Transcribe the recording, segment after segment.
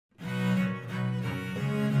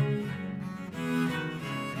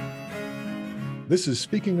This is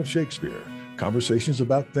Speaking of Shakespeare, conversations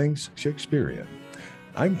about things Shakespearean.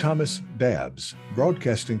 I'm Thomas Dabbs,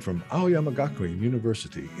 broadcasting from Aoyama Gakuen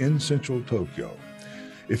University in central Tokyo.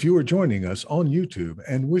 If you are joining us on YouTube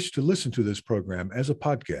and wish to listen to this program as a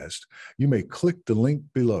podcast, you may click the link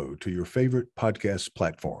below to your favorite podcast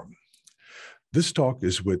platform. This talk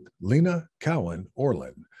is with Lena Cowen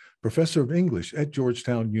Orlin, professor of English at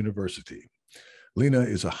Georgetown University. Lena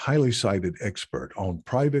is a highly cited expert on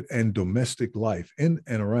private and domestic life in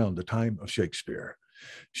and around the time of Shakespeare.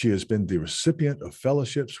 She has been the recipient of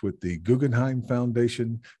fellowships with the Guggenheim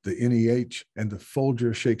Foundation, the NEH, and the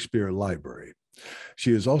Folger Shakespeare Library.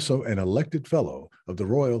 She is also an elected fellow of the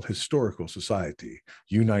Royal Historical Society,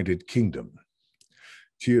 United Kingdom.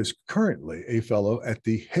 She is currently a fellow at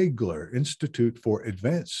the Hagler Institute for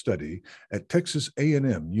Advanced Study at Texas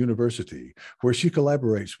A&M University, where she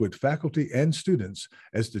collaborates with faculty and students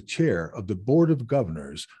as the chair of the Board of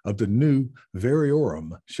Governors of the new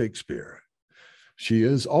Variorum Shakespeare. She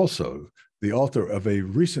is also the author of a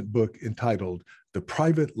recent book entitled The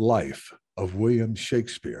Private Life of William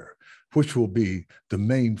Shakespeare, which will be the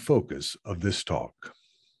main focus of this talk.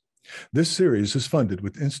 This series is funded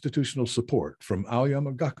with institutional support from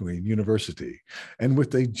Aoyama Gakuen University and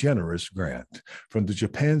with a generous grant from the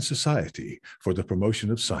Japan Society for the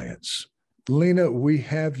Promotion of Science. Lena, we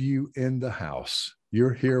have you in the house.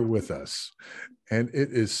 You're here with us, and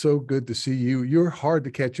it is so good to see you. You're hard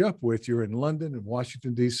to catch up with. You're in London and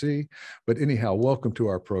Washington, D.C., but anyhow, welcome to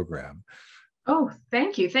our program. Oh,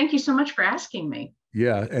 thank you. Thank you so much for asking me.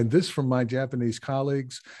 Yeah, and this from my Japanese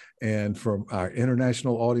colleagues and from our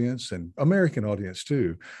international audience and American audience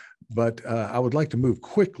too. But I would like to move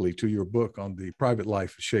quickly to your book on the private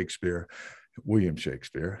life of Shakespeare, William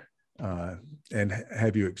Shakespeare, and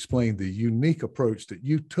have you explain the unique approach that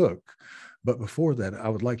you took. But before that, I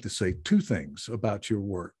would like to say two things about your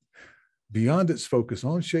work. Beyond its focus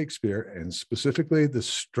on Shakespeare, and specifically the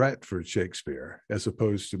Stratford Shakespeare, as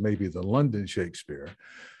opposed to maybe the London Shakespeare,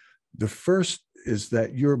 the first is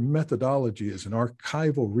that your methodology as an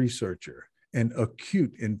archival researcher and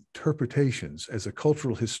acute interpretations as a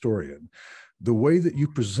cultural historian, the way that you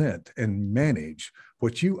present and manage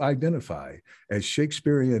what you identify as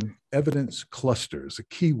Shakespearean evidence clusters, a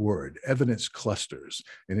key word, evidence clusters,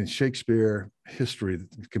 and in Shakespeare history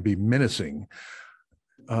that can be menacing,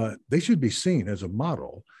 they should be seen as a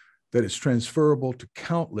model that is transferable to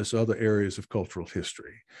countless other areas of cultural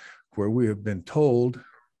history, where we have been told,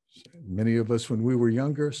 many of us when we were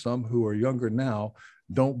younger, some who are younger now,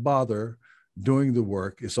 don't bother doing the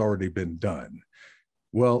work, it's already been done.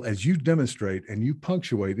 Well, as you demonstrate and you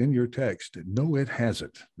punctuate in your text, no, it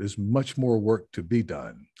hasn't. There's much more work to be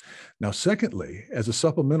done. Now, secondly, as a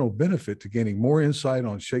supplemental benefit to gaining more insight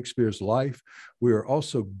on Shakespeare's life, we are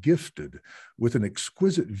also gifted with an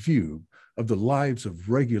exquisite view of the lives of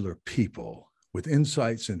regular people, with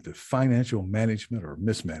insights into financial management or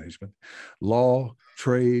mismanagement, law,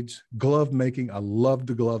 trades, glove making. I love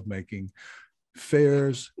the glove making,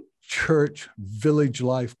 fairs, church, village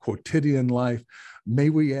life, quotidian life. May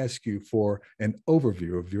we ask you for an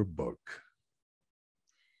overview of your book?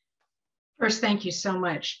 First, thank you so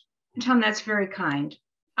much. Tom, that's very kind.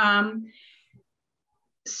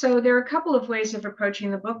 So there are a couple of ways of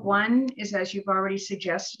approaching the book. One is, as you've already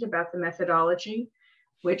suggested, about the methodology,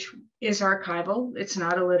 which is archival. It's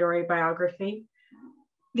not a literary biography.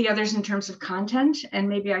 The others in terms of content, and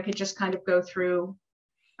maybe I could just kind of go through,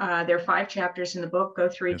 there are 5 chapters in the book, go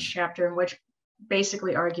through each chapter in which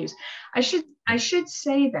basically argues. I should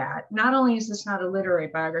say that not only is this not a literary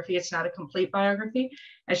biography, it's not a complete biography.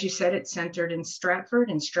 As you said, it's centered in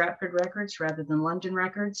Stratford and Stratford records rather than London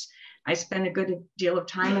records. I spent a good deal of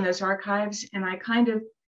time in those archives, and I kind of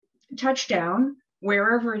touched down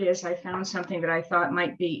wherever it is I found something that I thought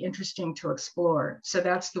might be interesting to explore. So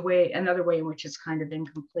that's the way, another way in which it's kind of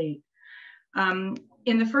incomplete.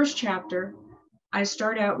 In the first chapter, I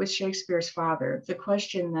start out with Shakespeare's father. The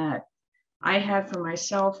question that I had for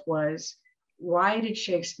myself was, why did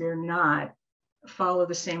Shakespeare not follow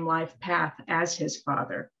the same life path as his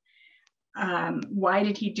father? Why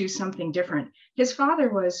did he do something different? His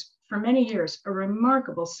father was, for many years, a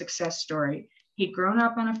remarkable success story. He'd grown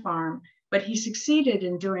up on a farm, but he succeeded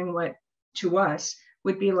in doing what to us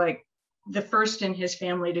would be like the first in his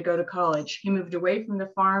family to go to college. He moved away from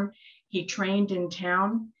the farm. He trained in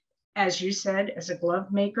town, as you said, as a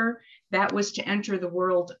glove maker. That was to enter the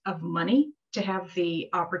world of money, to have the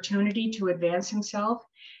opportunity to advance himself.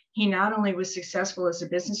 He not only was successful as a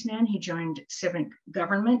businessman, he joined civic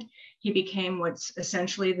government. He became what's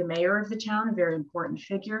essentially the mayor of the town, a very important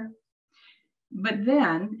figure. But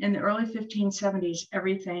then in the early 1570s,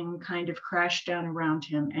 everything kind of crashed down around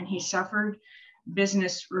him, and he suffered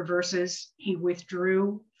business reverses. He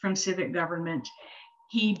withdrew from civic government.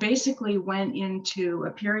 He basically went into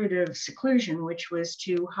a period of seclusion, which was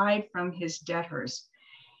to hide from his debtors.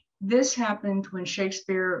 This happened when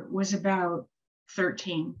Shakespeare was about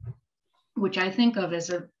 13, which I think of as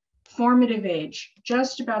a formative age,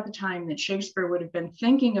 just about the time that Shakespeare would have been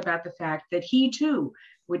thinking about the fact that he too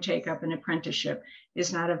would take up an apprenticeship,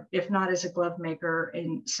 if not as a glove maker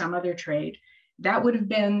in some other trade. That would have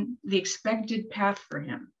been the expected path for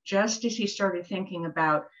him, just as he started thinking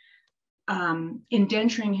about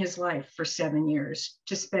indenturing his life for 7 years,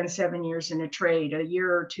 to spend 7 years in a trade, a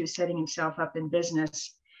year or two setting himself up in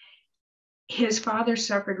business. His father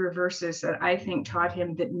suffered reverses that I think taught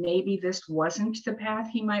him that maybe this wasn't the path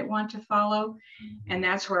he might want to follow. And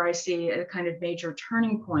that's where I see a kind of major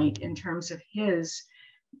turning point in terms of his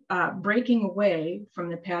breaking away from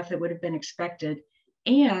the path that would have been expected,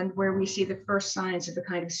 and where we see the first signs of the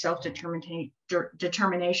kind of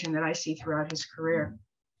self-determination that I see throughout his career.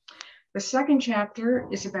 The second chapter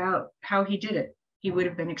is about how he did it. He would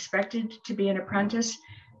have been expected to be an apprentice.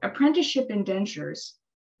 Apprenticeship indentures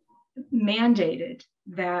mandated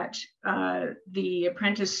that the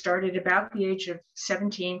apprentice started about the age of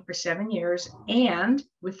 17 for 7 years, and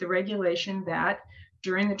with the regulation that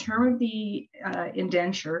during the term of the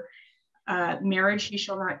indenture, marriage he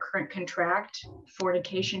shall not contract,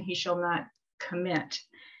 fornication he shall not commit.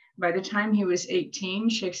 By the time he was 18,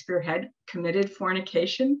 Shakespeare had committed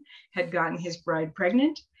fornication, had gotten his bride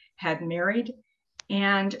pregnant, had married.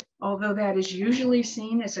 And although that is usually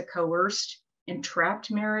seen as a coerced,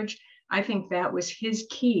 entrapped marriage, I think that was his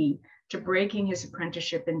key to breaking his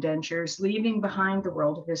apprenticeship indentures, leaving behind the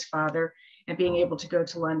world of his father, and being able to go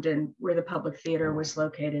to London, where the public theater was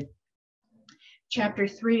located. Chapter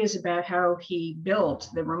 3 is about how he built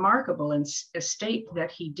the remarkable estate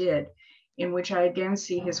that he did, in which I again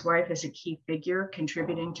see his wife as a key figure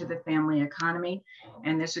contributing to the family economy.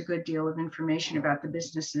 And there's a good deal of information about the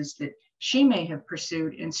businesses that she may have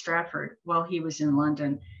pursued in Stratford while he was in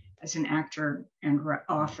London as an actor and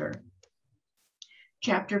author.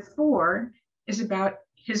 Chapter 4 is about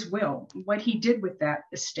his will, what he did with that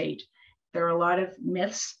estate. There are a lot of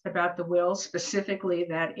myths about the will, specifically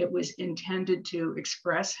that it was intended to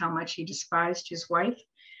express how much he despised his wife.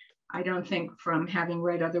 I don't think, from having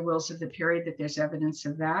read other wills of the period, that there's evidence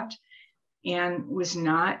of that. Anne was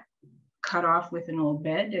not cut off with an old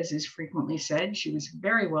bed, as is frequently said. She was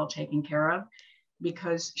very well taken care of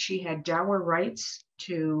because she had dower rights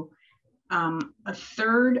to a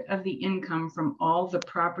third of the income from all the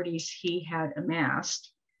properties he had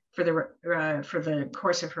amassed for the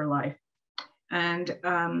course of her life. And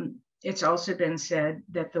it's also been said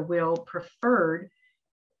that the will preferred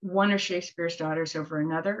one of Shakespeare's daughters over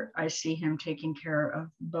another. I see him taking care of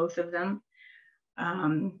both of them.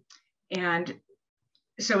 And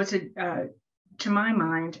so it's, to my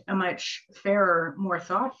mind, a much fairer, more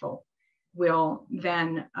thoughtful will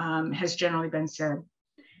than has generally been said.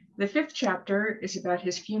 The 5th chapter is about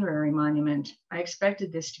his funerary monument. I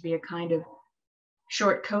expected this to be a kind of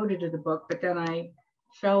short coda to the book, but then I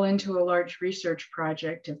fell into a large research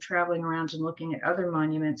project of traveling around and looking at other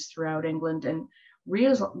monuments throughout England and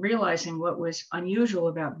realizing what was unusual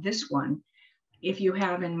about this one. If you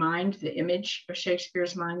have in mind the image of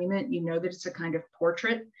Shakespeare's monument, you know that it's a kind of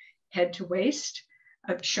portrait, head to waist,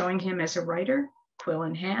 of showing him as a writer, quill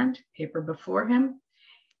in hand, paper before him.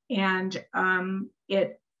 And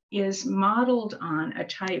it is modeled on a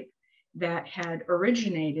type that had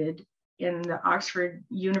originated in the Oxford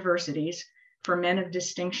universities for men of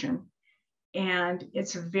distinction. And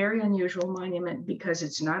it's a very unusual monument because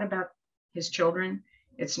it's not about his children,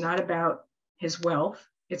 it's not about his wealth,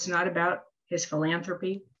 it's not about his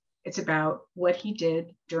philanthropy, it's about what he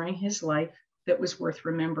did during his life that was worth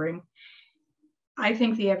remembering. I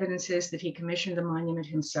think the evidence is that he commissioned the monument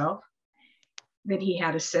himself, that he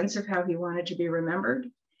had a sense of how he wanted to be remembered,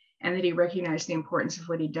 and that he recognized the importance of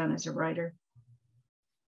what he'd done as a writer.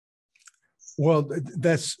 Well,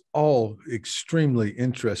 that's all extremely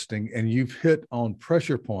interesting. And you've hit on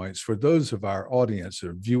pressure points for those of our audience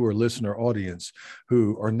or viewer, listener audience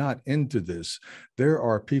who are not into this. There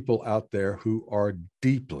are people out there who are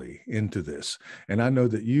deeply into this. And I know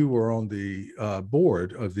that you were on the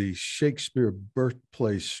board of the Shakespeare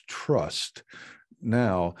Birthplace Trust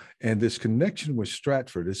now, and this connection with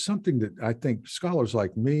Stratford is something that I think scholars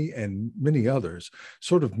like me and many others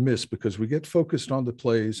sort of miss because we get focused on the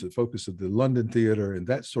plays, the focus of the London theater and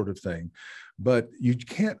that sort of thing, but you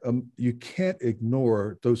can't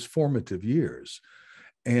ignore those formative years.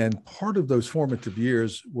 And part of those formative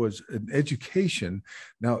years was an education.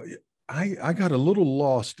 Now, I got a little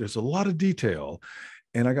lost. There's a lot of detail.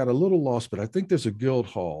 and I got a little lost, but I think there's a guild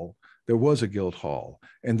hall. There was a guild hall,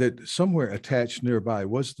 and that somewhere attached nearby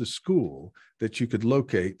was the school that you could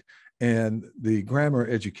locate, and the grammar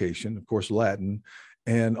education, of course, Latin,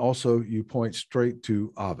 and also you point straight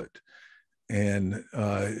to Ovid. And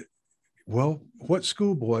well, what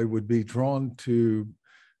schoolboy would be drawn to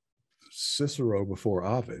Cicero before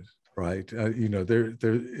Ovid, right? There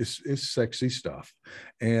is sexy stuff.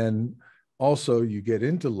 And also you get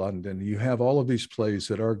into London, you have all of these plays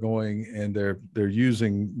that are going, and they're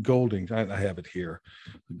using Golding. I have it here,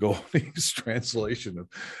 Golding's translation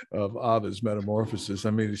of Ovid's Metamorphoses. I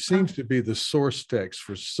mean, it seems to be the source text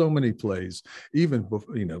for so many plays, even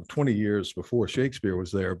 20 years before Shakespeare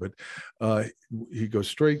was there. But he goes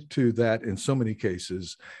straight to that in so many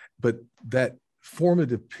cases. But that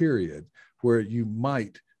formative period where you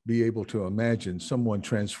might be able to imagine someone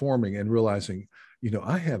transforming and realizing,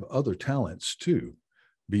 I have other talents too,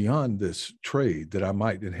 beyond this trade that I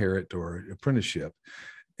might inherit or apprenticeship.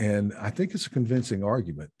 And I think it's a convincing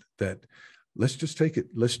argument that let's take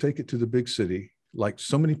it to the big city, like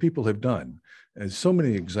so many people have done, and so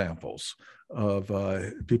many examples of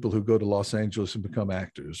people who go to Los Angeles and become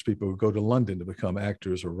actors, people who go to London to become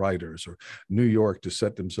actors or writers, or New York to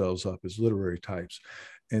set themselves up as literary types.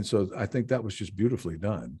 And so I think that was just beautifully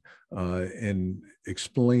done in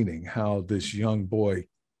explaining how this young boy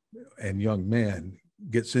and young man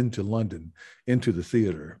gets into London, into the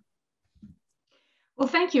theater. Well,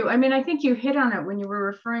 thank you. I mean, I think you hit on it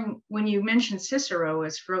when you mentioned Cicero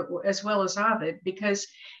as well as Ovid, because,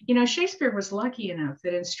 Shakespeare was lucky enough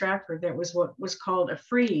that in Stratford, there was what was called a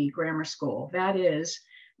free grammar school. That is,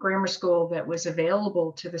 grammar school that was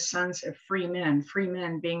available to the sons of free men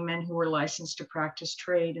being men who were licensed to practice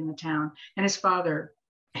trade in the town. And his father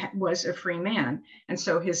was a free man. And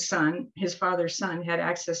so his father's son had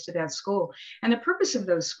access to that school. And the purpose of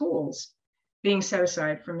those schools, being set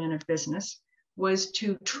aside for men of business, was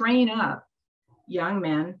to train up young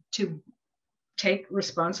men to take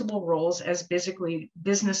responsible roles as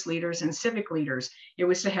business leaders and civic leaders. It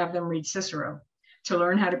was to have them read Cicero, to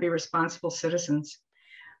learn how to be responsible citizens.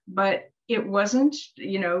 But it wasn't,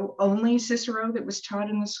 only Cicero that was taught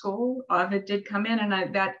in the school. Ovid did come in,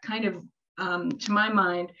 and that kind of, to my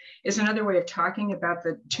mind, is another way of talking about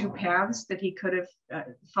the two paths that he could have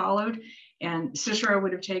followed. And Cicero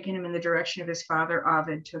would have taken him in the direction of his father.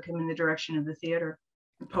 Ovid took him in the direction of the theater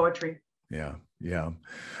and poetry. Yeah.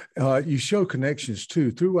 You show connections too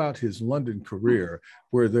throughout his London career,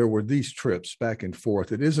 where there were these trips back and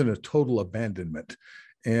forth. It isn't a total abandonment,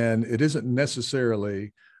 and it isn't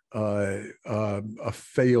necessarily a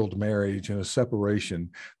failed marriage and a separation.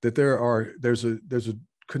 That there's a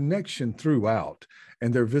connection throughout,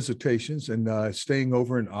 and their visitations and staying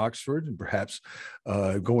over in Oxford, and perhaps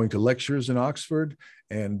going to lectures in Oxford,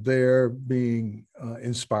 and there being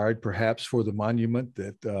inspired perhaps for the monument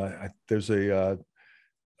that there's a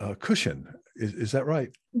cushion. Is that right?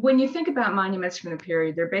 When you think about monuments from the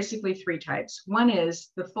period, there are basically three types. One is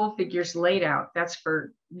the full figures laid out. That's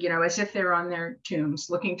for, as if they're on their tombs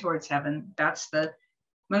looking towards heaven. That's the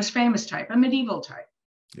most famous type, a medieval type.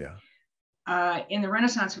 Yeah. In the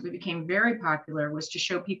Renaissance, what became very popular was to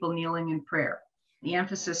show people kneeling in prayer, the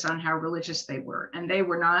emphasis on how religious they were. And they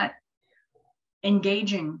were not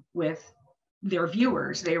engaging with their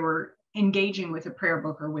viewers. They were engaging with a prayer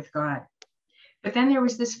book or with God. But then there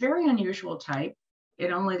was this very unusual type.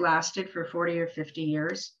 It only lasted for 40 or 50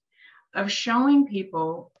 years, of showing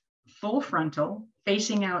people full frontal,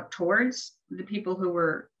 facing out towards the people who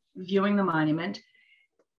were viewing the monument,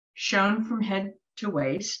 shown from head to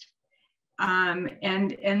waist. And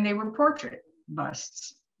they were portrait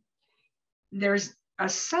busts. There's a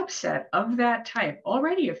subset of that type,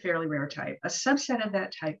 already a fairly rare type, a subset of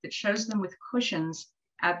that type that shows them with cushions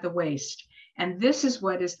at the waist. And this is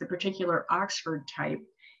what is the particular Oxford type,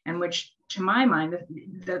 and which, to my mind,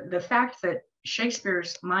 the fact that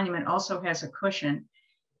Shakespeare's monument also has a cushion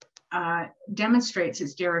demonstrates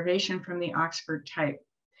its derivation from the Oxford type.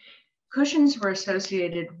 Cushions were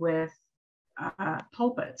associated with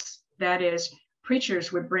pulpits. That is,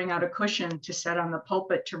 preachers would bring out a cushion to set on the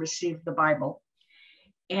pulpit to receive the Bible.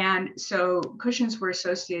 And so cushions were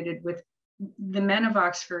associated with the men of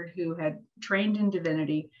Oxford who had trained in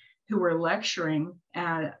divinity, who were lecturing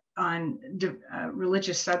on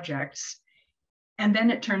religious subjects. And then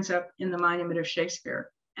it turns up in the monument of Shakespeare.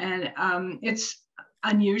 And it's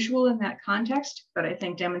unusual in that context, but I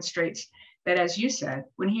think demonstrates that, as you said,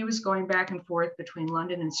 when he was going back and forth between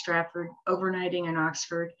London and Stratford, overnighting in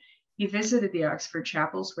Oxford, he visited the Oxford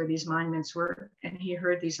chapels where these monuments were, and he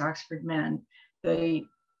heard these Oxford men, the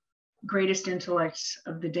greatest intellects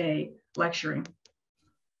of the day, lecturing.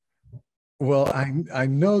 Well, I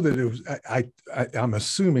know that it was, I'm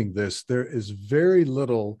assuming this, there is very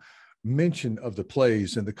little mention of the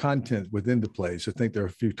plays and the content within the plays. I think there are a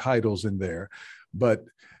few titles in there, but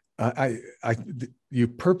I you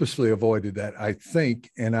purposely avoided that, I think,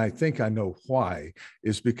 and I think I know why,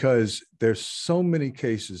 is because there's so many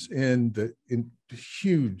cases in the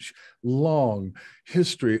huge, long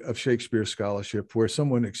history of Shakespeare scholarship where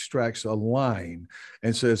someone extracts a line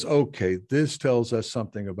and says, okay, this tells us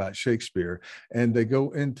something about Shakespeare, and they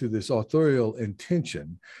go into this authorial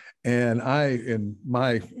intention. And I, in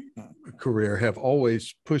my career, have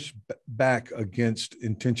always pushed back against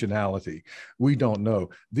intentionality. We don't know.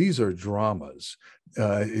 These are dramas.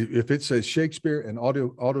 If it says Shakespeare and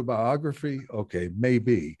autobiography, okay,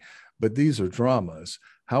 maybe, but these are dramas.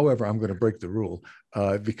 However, I'm going to break the rule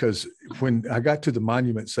because when I got to the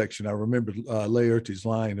monument section, I remembered Laertes'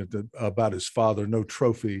 line about his father, no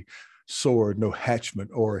trophy, sword, no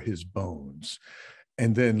hatchment or his bones.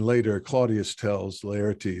 And then later, Claudius tells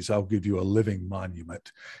Laertes, I'll give you a living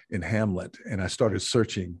monument in Hamlet. And I started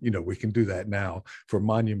searching, we can do that now, for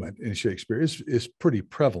monument in Shakespeare. It's pretty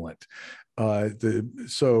prevalent.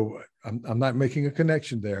 So I'm not making a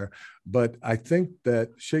connection there, but I think that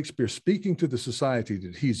Shakespeare, speaking to the society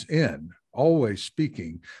that he's in, always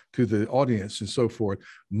speaking to the audience and so forth,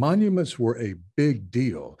 monuments were a big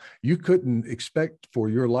deal. You couldn't expect for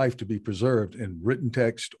your life to be preserved in written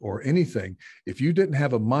text or anything. If you didn't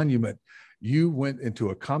have a monument, you went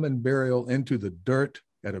into a common burial into the dirt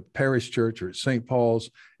at a parish church or at St. Paul's,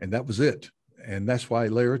 and that was it. And that's why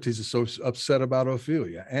Laertes is so upset about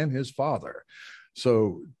Ophelia and his father.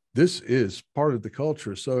 So this is part of the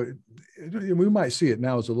culture. So we might see it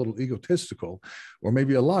now as a little egotistical, or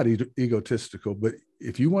maybe a lot egotistical, but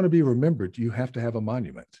if you want to be remembered, you have to have a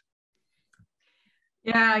monument.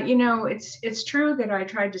 Yeah, it's true that I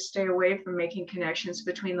tried to stay away from making connections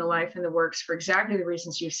between the life and the works for exactly the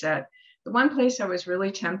reasons you said. The one place I was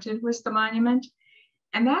really tempted was the monument.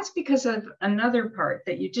 And that's because of another part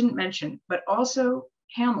that you didn't mention, but also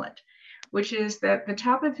Hamlet, which is that the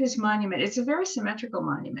top of his monument, it's a very symmetrical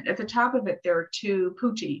monument. At the top of it, there are two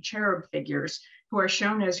putti, cherub figures, who are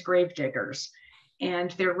shown as gravediggers.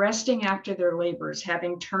 And they're resting after their labors,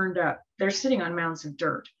 having turned up. They're sitting on mounds of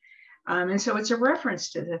dirt. And so it's a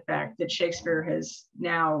reference to the fact that Shakespeare has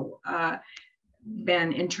now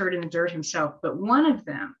been interred in the dirt himself. But one of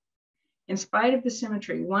them, in spite of the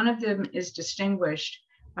symmetry, one of them is distinguished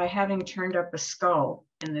by having turned up a skull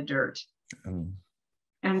in the dirt.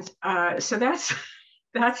 And so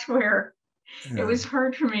that's where it was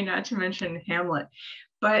hard for me not to mention Hamlet.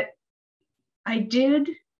 But I did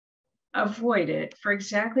avoid it for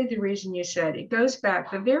exactly the reason you said. It goes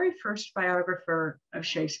back, the very first biographer of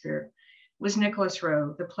Shakespeare was Nicholas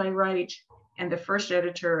Rowe, the playwright and the first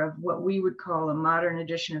editor of what we would call a modern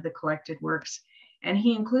edition of the collected works. And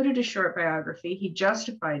he included a short biography. He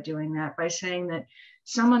justified doing that by saying that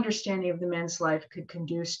some understanding of the man's life could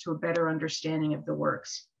conduce to a better understanding of the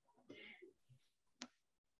works.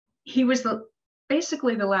 He was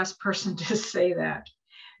basically the last person to say that,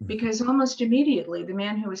 because almost immediately, the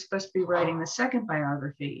man who was supposed to be writing the second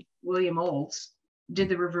biography, William Olds, did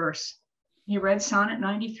the reverse. He read Sonnet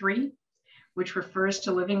 93, which refers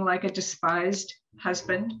to living like a despised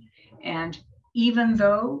husband. And even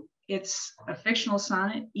though it's a fictional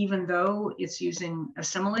sonnet, even though it's using a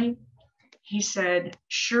simile, he said,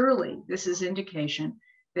 surely this is indication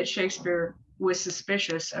that Shakespeare was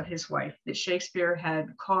suspicious of his wife, that Shakespeare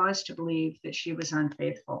had cause to believe that she was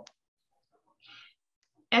unfaithful.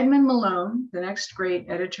 Edmund Malone, the next great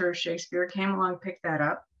editor of Shakespeare, came along, picked that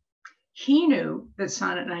up. He knew that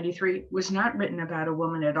Sonnet 93 was not written about a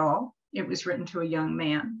woman at all. It was written to a young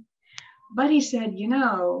man. But he said,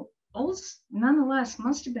 Olds nonetheless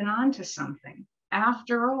must have been onto something.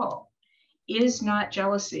 After all, is not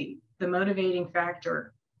jealousy the motivating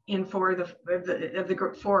factor in four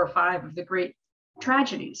or five of the great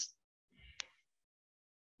tragedies?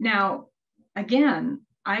 Now, again,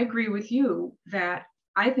 I agree with you that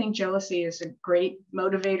I think jealousy is a great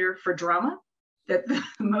motivator for drama, that the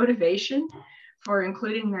motivation for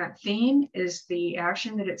including that theme is the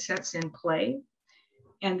action that it sets in play,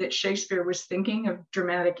 and that Shakespeare was thinking of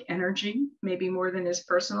dramatic energy, maybe more than his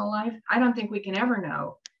personal life. I don't think we can ever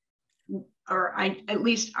know, or at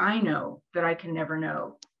least I know that I can never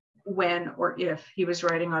know when or if he was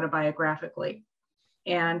writing autobiographically.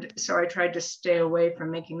 And so I tried to stay away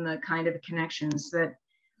from making the kind of connections that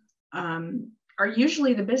are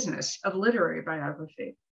usually the business of literary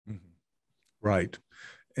biography. Mm-hmm. Right.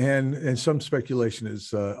 And some speculation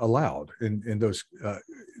is allowed in those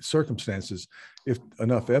circumstances if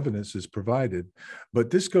enough evidence is provided. But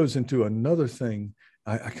this goes into another thing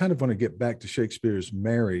I kind of want to get back to Shakespeare's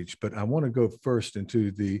marriage, but I want to go first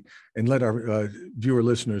into and let our viewer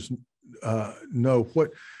listeners know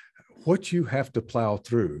what you have to plow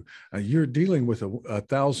through. You're dealing with a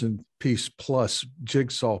 1,000-piece plus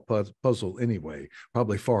jigsaw puzzle anyway,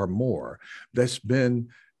 probably far more, that's been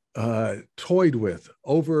toyed with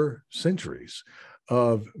over centuries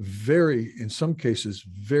of in some cases,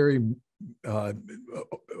 very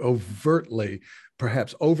overtly,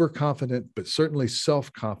 perhaps overconfident, but certainly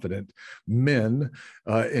self-confident men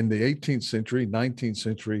in the 18th century, 19th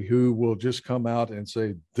century, who will just come out and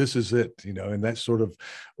say, this is it, in that sort of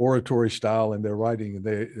oratory style in their writing.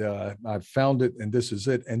 And I've found it and this is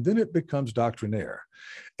it. And then it becomes doctrinaire.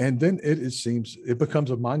 And then it seems it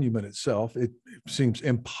becomes a monument itself. It seems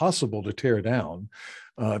impossible to tear down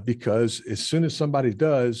because as soon as somebody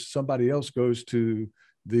does, somebody else goes to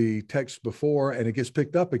the text before and it gets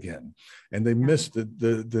picked up again and they miss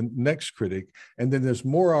the next critic. And then there's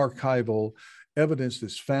more archival evidence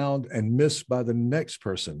that's found and missed by the next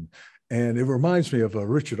person. And it reminds me of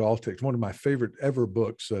Richard Altick, one of my favorite ever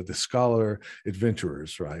books, The Scholar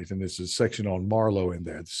Adventurers, right? And there's a section on Marlowe in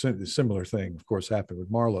there. The similar thing, of course, happened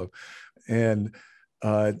with Marlowe. And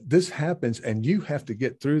this happens and you have to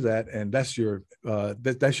get through that. And that's your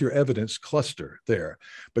evidence cluster there,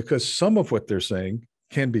 because some of what they're saying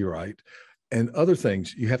can be right. And other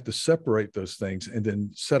things, you have to separate those things and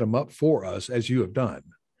then set them up for us as you have done.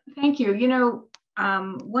 Thank you.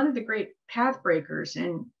 One of the great path breakers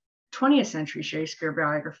in 20th century Shakespeare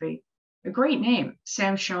biography, a great name,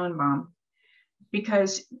 Sam Schoenbaum,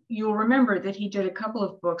 because you'll remember that he did a couple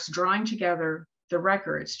of books drawing together the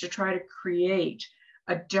records to try to create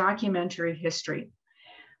a documentary history.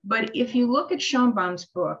 But if you look at Schoenbaum's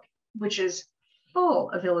book, which is full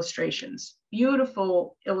of illustrations,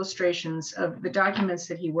 beautiful illustrations of the documents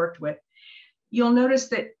that he worked with, you'll notice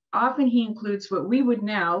that often he includes what we would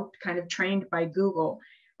now, kind of trained by Google,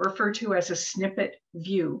 refer to as a snippet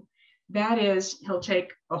view. That is, he'll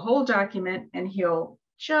take a whole document and he'll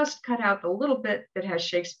just cut out the little bit that has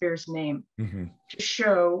Shakespeare's name to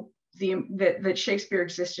show that Shakespeare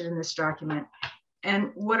existed in this document.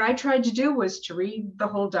 And what I tried to do was to read the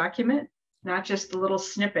whole document, not just the little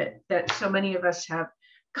snippet that so many of us have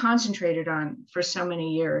concentrated on for so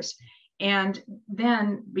many years. And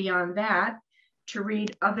then beyond that, to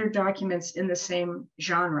read other documents in the same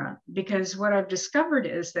genre. Because what I've discovered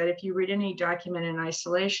is that if you read any document in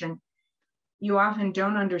isolation, you often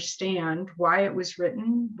don't understand why it was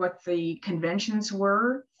written, what the conventions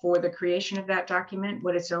were for the creation of that document,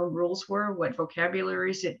 what its own rules were, what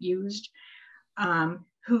vocabularies it used,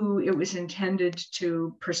 who it was intended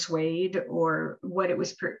to persuade, or what it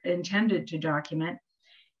was intended to document.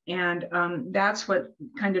 And that's what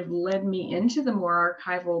kind of led me into the more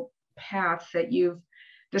archival path that you've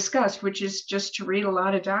discussed, which is just to read a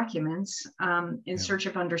lot of documents in search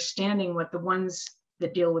of understanding what the ones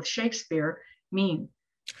that deal with Shakespeare mean.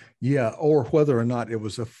 Yeah, or whether or not it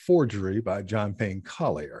was a forgery by John Payne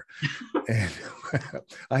Collier. And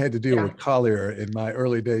I had to deal with Collier in my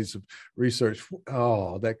early days of research.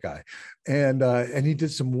 Oh, that guy. And he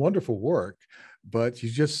did some wonderful work, but you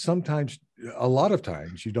just a lot of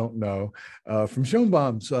times you don't know. From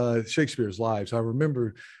Schoenbaum's Shakespeare's Lives, I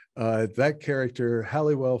remember that character,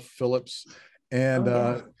 Halliwell Phillips, and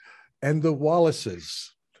the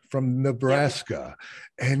Wallaces from Nebraska.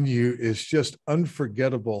 And it's just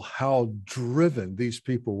unforgettable how driven these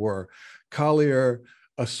people were. Collier,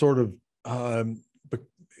 a sort of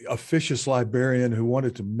officious librarian who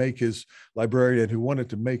wanted to make his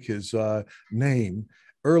name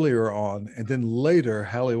earlier on, and then later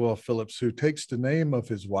Halliwell Phillips, who takes the name of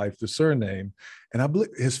his wife, the surname, and I believe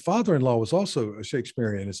his father-in-law was also a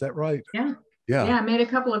Shakespearean. Is that right? Yeah, made a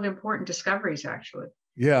couple of important discoveries, actually.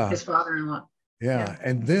 His father-in-law.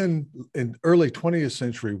 And then in early 20th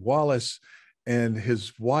century, Wallace and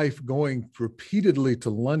his wife going repeatedly to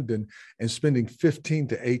London and spending 15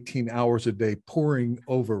 to 18 hours a day poring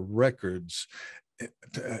over records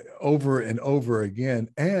over and over again.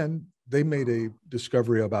 And they made a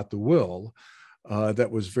discovery about the will that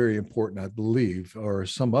was very important, I believe, or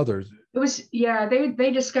some others. It was,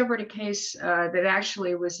 they discovered a case that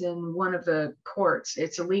actually was in one of the courts.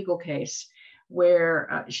 It's a legal case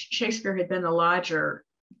where Shakespeare had been the lodger,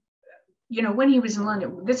 when he was in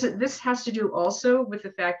London. This has to do also with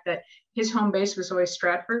the fact that his home base was always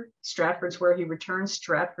Stratford. Stratford's where he returned.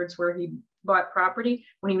 Stratford's where he bought property.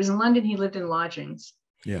 When he was in London, he lived in lodgings.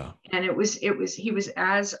 Yeah. And he was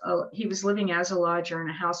living as a lodger in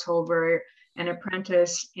a household where an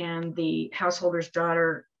apprentice and the householder's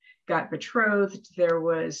daughter got betrothed. There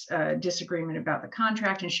was a disagreement about the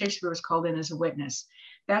contract, and Shakespeare was called in as a witness.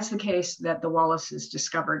 That's the case that the Wallaces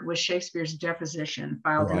discovered, was Shakespeare's deposition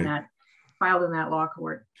filed in Right. that law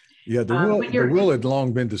court. Yeah, the will had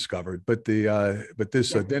long been discovered, but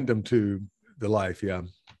this addendum to the life, yeah.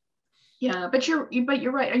 Yeah, but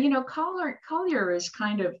you're right. You know, Collier is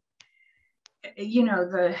kind of, you know,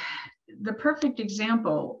 the perfect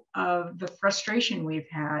example of the frustration we've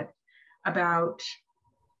had about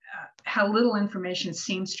how little information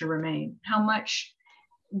seems to remain, how much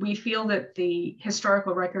we feel that the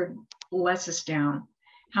historical record lets us down,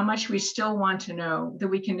 how much we still want to know, that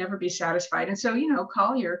we can never be satisfied. And so, you know,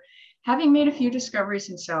 Collier, having made a few discoveries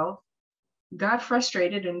himself, got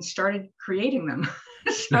frustrated and started creating them.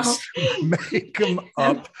 So make them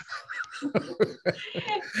up.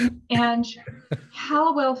 And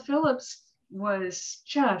Hallowell Phillips was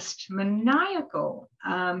just maniacal.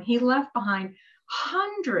 He left behind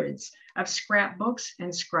hundreds of scrapbooks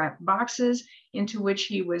and scrap boxes into which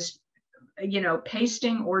he was, you know,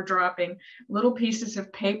 pasting or dropping little pieces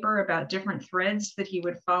of paper about different threads that he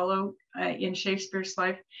would follow in Shakespeare's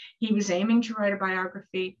life. He was aiming to write a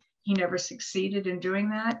biography. He never succeeded in doing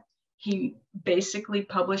that. He basically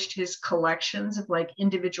published his collections of like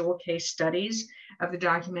individual case studies of the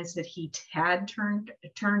documents that he had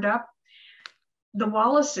turned up. The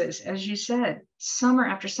Wallaces, as you said, summer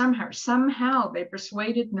after summer, somehow they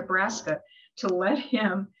persuaded Nebraska to let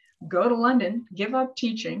him go to London, give up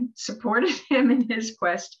teaching, supported him in his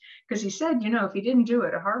quest, because he said, you know, if he didn't do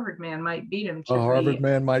it, a Harvard man might beat him. A Harvard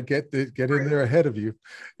man might get in there ahead of you.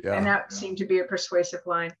 Yeah. And that seemed to be a persuasive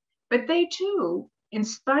line. But they too, in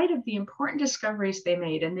spite of the important discoveries they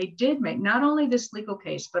made, and they did make not only this legal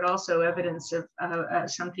case, but also evidence of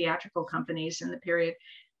some theatrical companies in the period,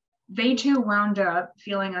 they too wound up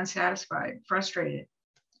feeling unsatisfied, frustrated.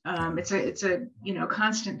 It's a you know,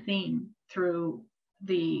 constant theme through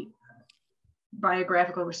the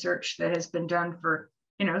biographical research that has been done for,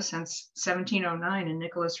 you know, since 1709 in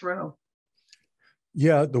Nicholas Rowe.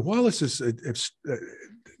 Yeah, the Wallaces,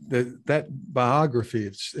 that biography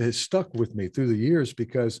has stuck with me through the years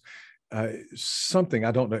because something,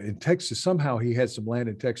 I don't know, in Texas, somehow he had some land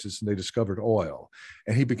in Texas and they discovered oil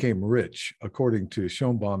and he became rich, according to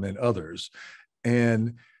Schoenbaum and others.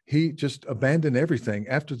 And he just abandoned everything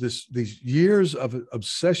after these years of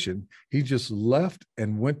obsession. He just left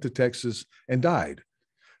and went to Texas and died.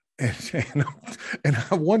 And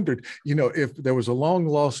I wondered, you know, if there was a long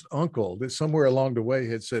lost uncle that somewhere along the way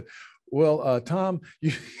had said, well, Tom,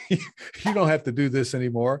 you don't have to do this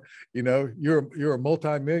anymore. You know, you're a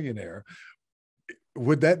multimillionaire.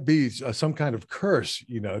 Would that be some kind of curse,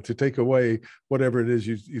 you know, to take away whatever it is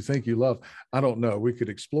you think you love? I don't know. We could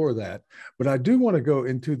explore that. But I do want to go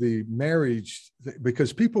into the marriage,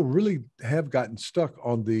 because people really have gotten stuck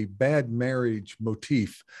on the bad marriage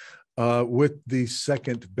motif with the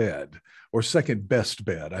second bed, or second best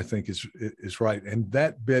bed, I think is right. And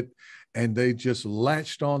that bit, and they just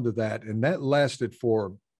latched onto that. And that lasted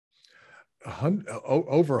for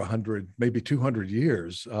over 100, maybe 200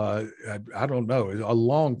 years. I don't know, a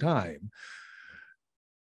long time.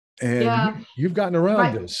 And yeah, you've gotten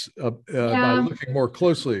around this by looking more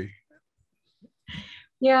closely.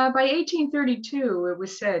 Yeah, by 1832, it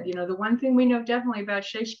was said, you know, the one thing we know definitely about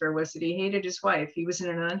Shakespeare was that he hated his wife. He was in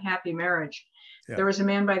an unhappy marriage. Yeah. There was a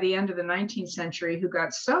man by the end of the 19th century who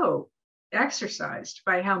got so exercised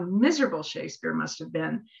by how miserable Shakespeare must have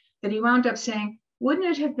been that he wound up saying, wouldn't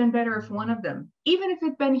it have been better if one of them, even if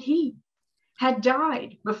it'd been he, had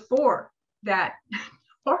died before that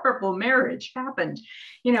horrible marriage happened,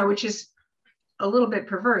 you know, which is a little bit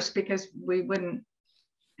perverse because we wouldn't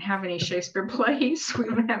have any Shakespeare plays, we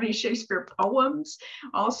wouldn't have any Shakespeare poems,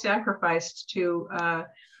 all sacrificed to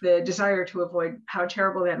the desire to avoid how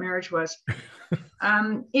terrible that marriage was.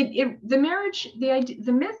 The myth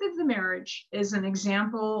of the marriage is an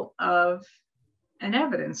example of an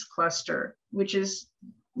evidence cluster, which is,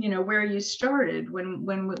 you know, where you started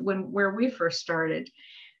where we first started.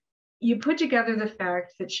 You put together the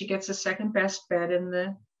fact that she gets a second best bed in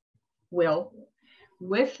the will,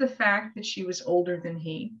 with the fact that she was older than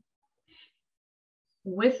he,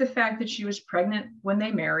 with the fact that she was pregnant when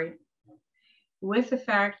they married, with the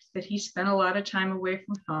fact that he spent a lot of time away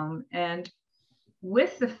from home, and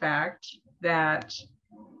with the fact that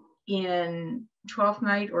in Twelfth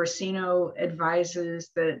Night Orsino advises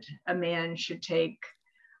that a man should take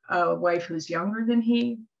a wife who's younger than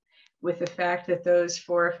he, with the fact that those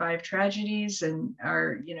 4 or 5 tragedies and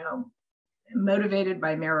are, you know, motivated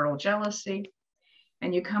by marital jealousy.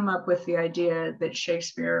 And you come up with the idea that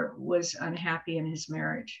Shakespeare was unhappy in his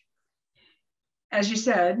marriage. As you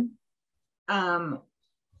said, I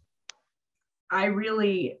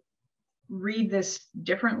really read this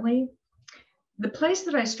differently. the place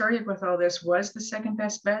that I started with all this was the second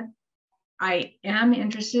best bed. I am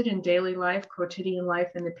interested in daily life, quotidian life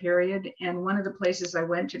in the period. And one of the places I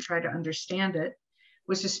went to try to understand it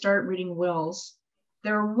was to start reading wills.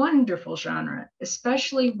 They're a wonderful genre,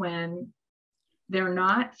 especially when they're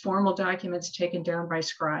not formal documents taken down by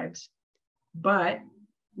scribes, but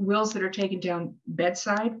wills that are taken down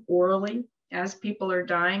bedside, orally, as people are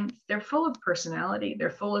dying. They're full of personality. They're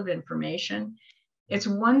full of information. It's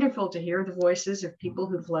wonderful to hear the voices of people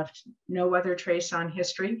who've left no other trace on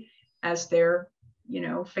history as they're,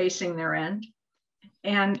 facing their end.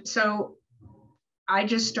 And so I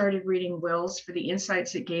just started reading wills for the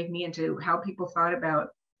insights it gave me into how people thought about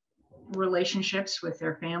relationships with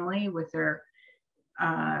their family, with their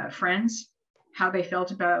friends, how they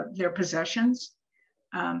felt about their possessions,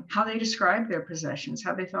 how they described their possessions,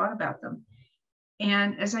 how they thought about them.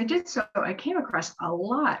 And as I did so, I came across a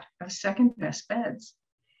lot of second best beds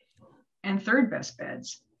and third best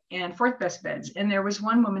beds and fourth best beds. And there was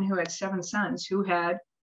one woman who had 7 sons who had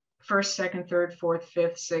first, second, third, fourth,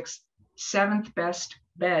 fifth, sixth, seventh best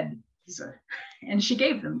bed. And she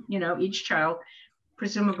gave them, each child,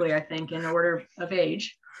 presumably, I think, in order of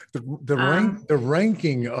age. The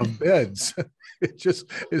ranking of beds, it just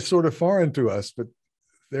is sort of foreign to us, but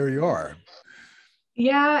there you are.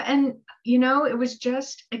 Yeah. And, it was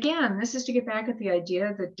just, again, this is to get back at the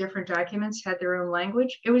idea that different documents had their own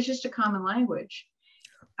language. It was just a common language.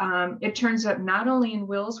 It turns up not only in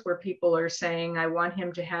wills where people are saying, I want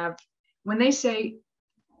him to have, when they say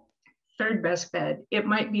third best bed, it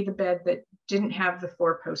might be the bed that didn't have the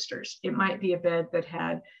 4 posters. It might be a bed that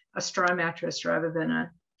had a straw mattress rather than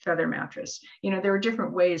a feather mattress. There were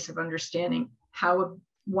different ways of understanding how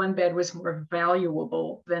one bed was more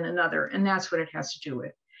valuable than another, and that's what it has to do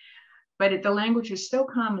with. But the language is so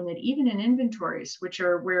common that even in inventories, which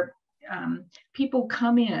are where people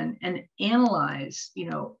come in and analyze,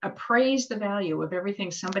 appraise the value of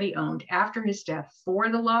everything somebody owned after his death for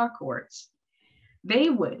the law courts,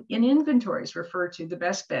 they would, in inventories, refer to the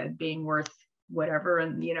best bed being worth whatever,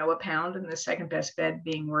 and, a pound, and the second best bed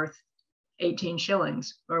being worth 18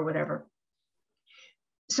 shillings or whatever.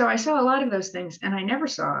 So I saw a lot of those things, and I never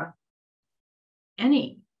saw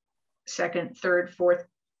any second, third, fourth,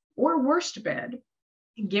 or worst bed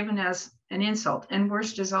given as an insult. And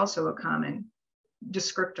worst is also a common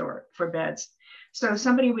descriptor for beds. So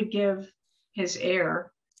somebody would give his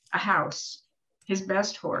heir a house, his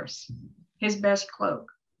best horse, his best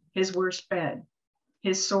cloak, his worst bed,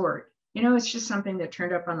 his sword. It's just something that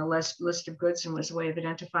turned up on the list of goods and was a way of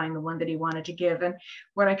identifying the one that he wanted to give. And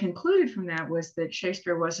what I concluded from that was that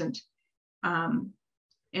Shakespeare wasn't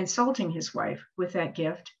insulting his wife with that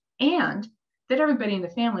gift, and that everybody in the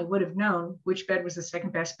family would have known which bed was the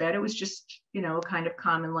second best bed. It was just, a kind of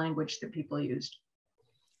common language that people used.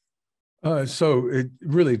 So it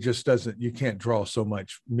really just you can't draw so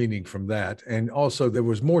much meaning from that. And also there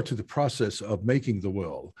was more to the process of making the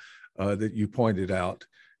will that you pointed out.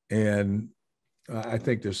 And I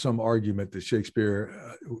think there's some argument that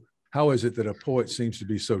Shakespeare, how is it that a poet seems to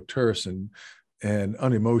be so terse and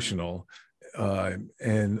unemotional?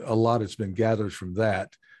 And a lot has been gathered from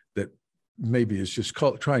that maybe is just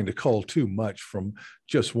trying to cull too much from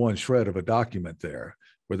just one shred of a document there,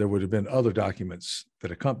 where there would have been other documents that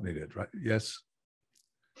accompanied it, right? Yes.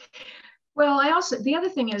 Well, the other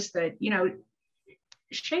thing is that,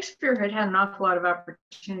 Shakespeare had an awful lot of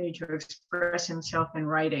opportunity to express himself in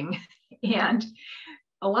writing. And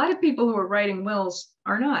a lot of people who are writing wills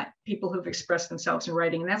are not people who've expressed themselves in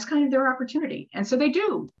writing, and that's kind of their opportunity. And so they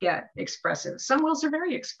do get expressive. Some wills are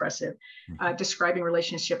very expressive, describing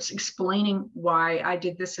relationships, explaining why I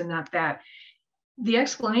did this and not that. The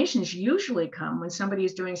explanations usually come when somebody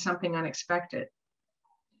is doing something unexpected.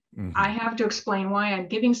 Mm-hmm. I have to explain why I'm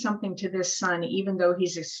giving something to this son, even though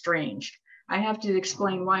he's estranged. I have to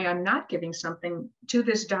explain why I'm not giving something to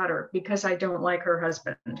this daughter because I don't like her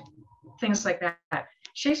husband. Things like that.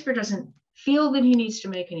 Shakespeare doesn't feel that he needs to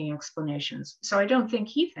make any explanations. So I don't think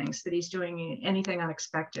he thinks that he's doing anything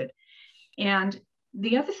unexpected. And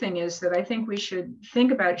the other thing is that I think we should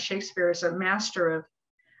think about Shakespeare as a master of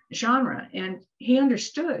genre, and he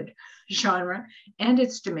understood genre and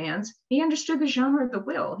its demands. He understood the genre of the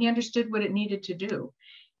will. He understood what it needed to do.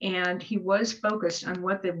 And he was focused on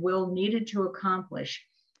what the will needed to accomplish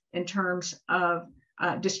in terms of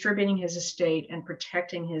distributing his estate and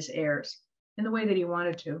protecting his heirs in the way that he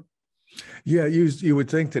wanted to. Yeah, you would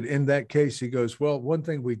think that in that case, he goes, well, one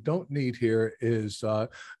thing we don't need here is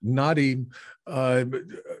naughty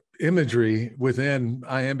imagery within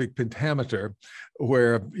iambic pentameter,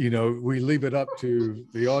 where, we leave it up to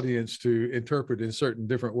the audience to interpret in certain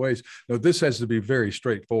different ways. No, this has to be very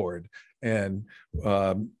straightforward. And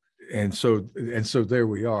so there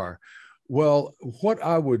we are. Well, what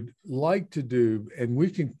I would like to do, and we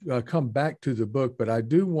can come back to the book, but I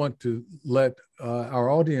do want to let our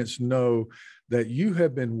audience know that you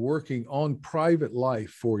have been working on private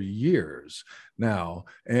life for years now,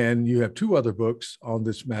 and you have 2 other books on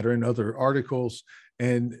this matter and other articles,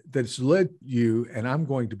 and that's led you, and I'm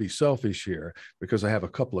going to be selfish here because I have a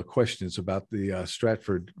couple of questions about the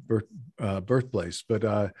Stratford birthplace,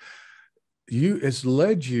 but it's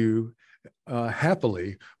led you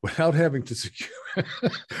happily without having to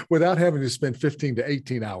without having to spend 15 to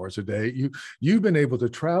 18 hours a day. You've been able to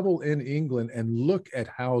travel in England and look at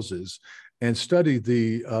houses and study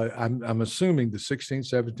the I'm assuming the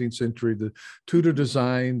 16th, 17th century, the Tudor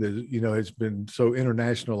design that has been so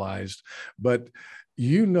internationalized, but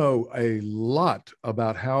you know a lot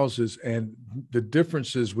about houses and the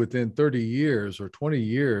differences within 30 years or 20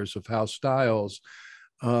 years of how styles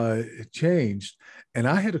changed. And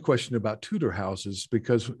I had a question about Tudor houses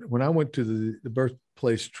because when I went to the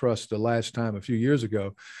Birthplace Trust the last time a few years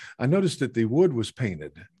ago, I noticed that the wood was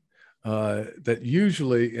painted. That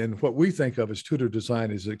usually in what we think of as Tudor design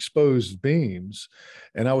is exposed beams.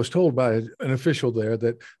 And I was told by an official there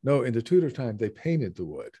that no, in the Tudor time, they painted the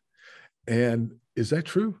wood. And is that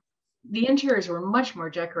true? The interiors were much more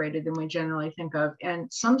decorated than we generally think of.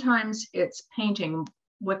 And sometimes it's painting,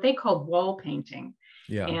 what they called wall painting.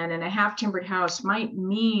 Yeah. And in a half-timbered house might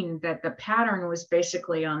mean that the pattern was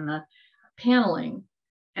basically on the paneling.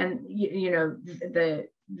 And,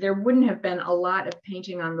 there wouldn't have been a lot of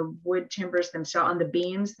painting on the wood timbers themselves, on the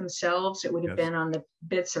beams themselves. It would have been on the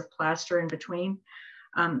bits of plaster in between.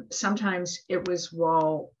 Sometimes it was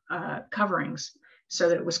wall coverings, so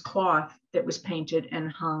that it was cloth that was painted and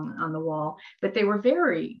hung on the wall. But they were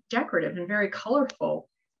very decorative and very colorful.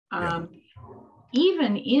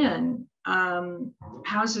 Even in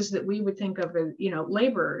houses that we would think of as,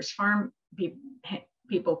 laborers, farm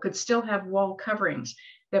people could still have wall coverings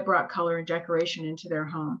that brought color and decoration into their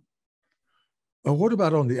home. What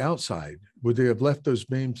about on the outside? Would they have left those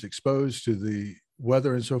beams exposed to the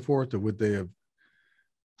weather and so forth, or would they have?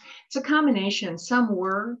 It's a combination. Some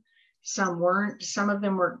were, some weren't. Some of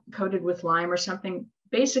them were coated with lime or something.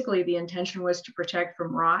 Basically, the intention was to protect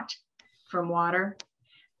from rot, from water.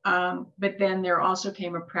 But then there also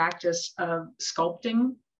came a practice of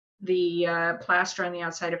sculpting the plaster on the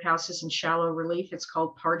outside of houses in shallow relief. It's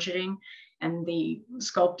called pargeting, and the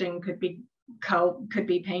sculpting could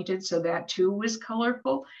be painted, so that too was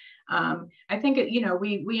colorful. I think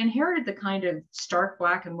we inherited the kind of stark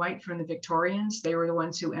black and white from the Victorians. They were the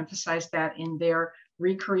ones who emphasized that in their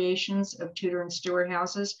recreations of Tudor and Stuart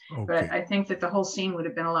houses. Okay. But I think that the whole scene would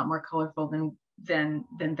have been a lot more colorful than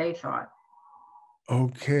they thought.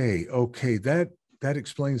 Okay, that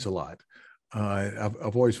explains a lot.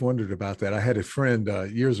 I've always wondered about that. I had a friend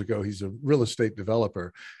years ago, he's a real estate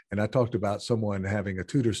developer, and I talked about someone having a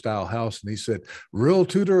Tudor style house, and he said, real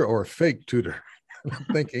Tudor or fake Tudor? I'm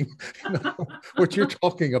thinking, what you're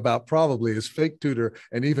talking about probably is fake Tudor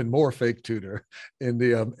and even more fake Tudor in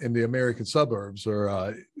the American suburbs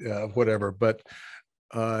or whatever. But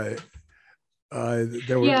there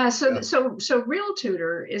were, so real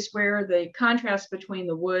Tudor is where the contrast between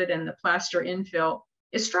the wood and the plaster infill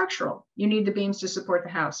is structural. You need the beams to support the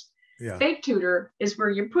house. Yeah. Fake Tudor is where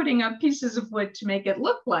you're putting up pieces of wood to make it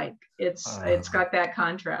look like it's got that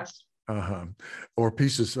contrast. Or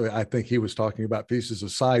pieces, I think he was talking about pieces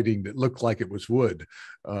of siding that looked like it was wood.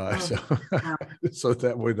 So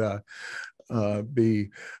that would be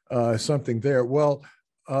something there. Well,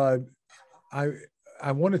 I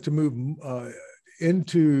wanted to move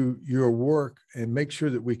into your work and make sure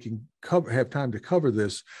that we can have time to cover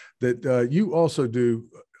this, that you also do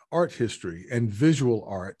art history and visual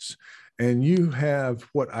arts. And you have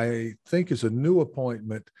what I think is a new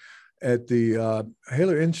appointment at the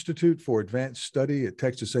Hagler Institute for Advanced Study at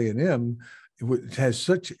Texas A&M. It has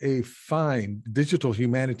such a fine digital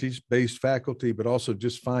humanities-based faculty, but also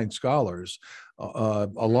just fine scholars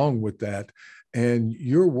along with that. And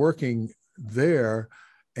you're working there.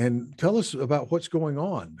 And tell us about what's going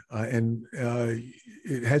on. And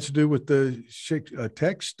it has to do with the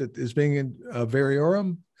text that is being in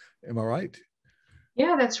Variorum. Am I right?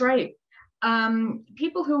 Yeah, that's right.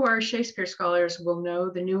 People who are Shakespeare scholars will know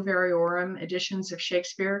the new Variorum editions of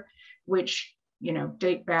Shakespeare, which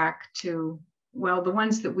date back to, well, the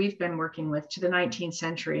ones that we've been working with, to the 19th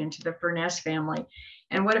century and to the Furness family.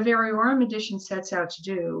 And what a Variorum edition sets out to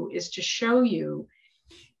do is to show you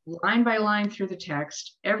line by line through the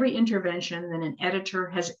text, every intervention that an editor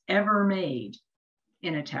has ever made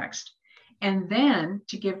in a text, and then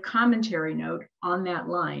to give commentary note on that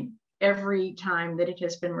line. every time that it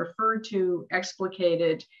has been referred to,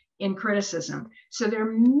 explicated in criticism. So there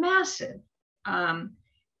are massive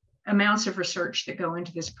amounts of research that go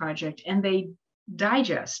into this project, and they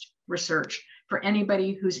digest research for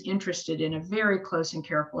anybody who's interested in a very close and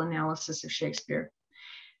careful analysis of Shakespeare.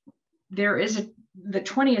 There is the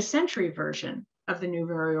 20th century version of the New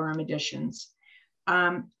Variorum editions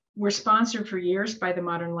were sponsored for years by the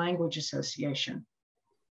Modern Language Association.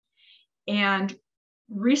 And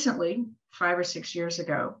recently, 5 or 6 years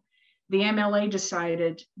ago, the MLA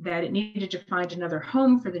decided that it needed to find another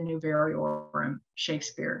home for the New Variorum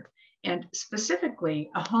Shakespeare, and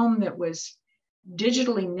specifically a home that was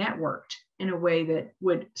digitally networked in a way that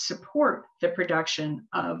would support the production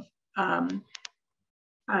of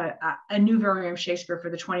a New Variorum Shakespeare for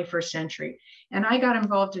the 21st century. And I got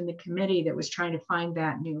involved in the committee that was trying to find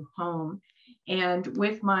that new home. And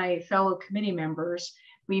with my fellow committee members,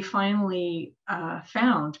 we finally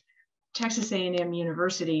found Texas A&M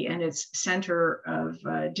University and its Center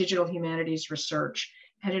of Digital Humanities Research,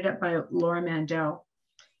 headed up by Laura Mandel.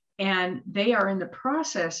 And they are in the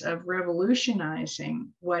process of revolutionizing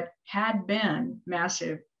what had been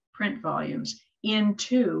massive print volumes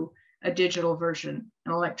into a digital version,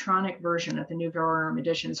 an electronic version of the New Variorum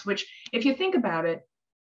editions, which, if you think about it,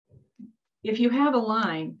 if you have a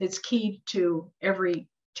line that's keyed to every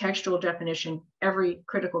textual definition, every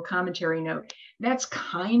critical commentary note, that's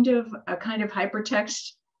kind of a kind of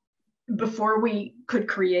hypertext. Before we could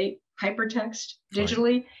create hypertext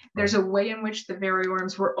digitally, right. There's a way in which the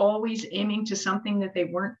Variorums were always aiming to something that they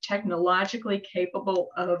weren't technologically capable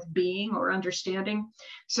of being or understanding.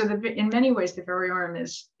 So in many ways, the Variorum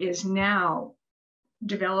is now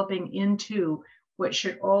developing into what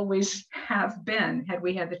should always have been, had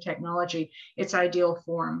we had the technology, its ideal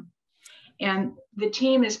form. And the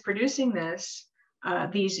team is producing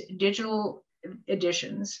these digital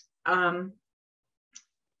editions, open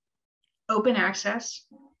access,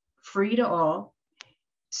 free to all,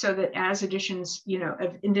 so that as editions,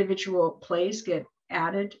 of individual plays get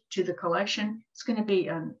added to the collection, it's going to be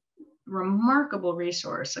a remarkable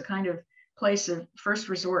resource, a kind of place of first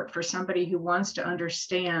resort for somebody who wants to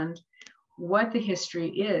understand what the history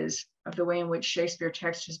is of the way in which Shakespeare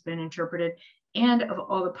text has been interpreted, and of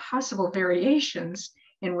all the possible variations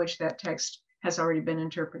in which that text has already been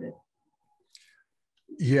interpreted.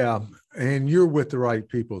 Yeah, and you're with the right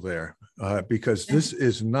people there, because this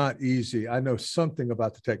is not easy. I know something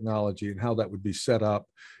about the technology and how that would be set up,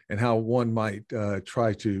 and how one might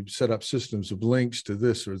try to set up systems of links to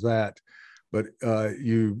this or that, but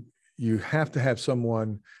you have to have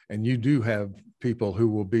someone, and you do have people who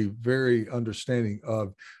will be very understanding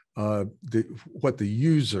of what the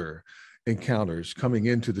user encounters coming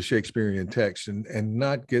into the Shakespearean text, and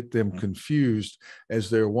not get them confused as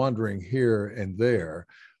they're wandering here and there,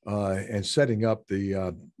 and setting up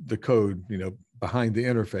the code, behind the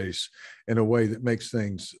interface in a way that makes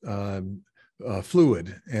things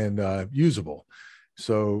fluid and usable.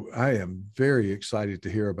 So I am very excited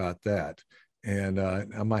to hear about that. And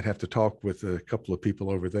I might have to talk with a couple of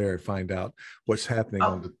people over there and find out what's happening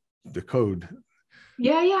on the code.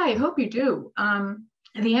 Yeah, I hope you do.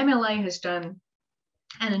 The MLA has done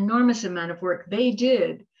an enormous amount of work. They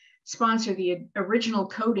did sponsor the original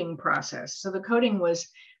coding process. So the coding was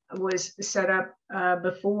set up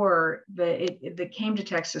before it came to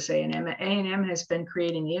Texas A&M. A&M has been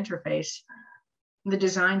creating the interface, the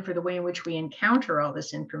design for the way in which we encounter all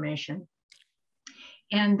this information.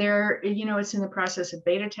 And there, it's in the process of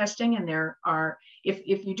beta testing. And there are,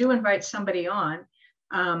 if you do invite somebody on,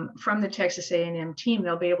 from the Texas A&M team,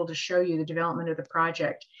 they'll be able to show you the development of the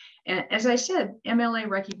project. And as I said, MLA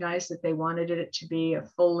recognized that they wanted it to be a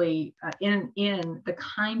fully in the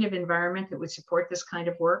kind of environment that would support this kind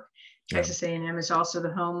of work. Yeah. Texas A&M is also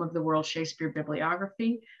the home of the World Shakespeare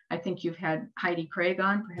Bibliography. I think you've had Heidi Craig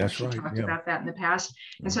on. Perhaps she talked about that in the past.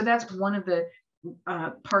 And so that's one of the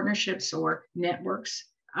partnerships or networks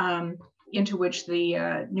into which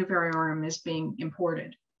the New Variorum is being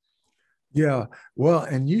imported. Yeah, well,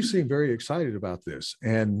 and you seem very excited about this,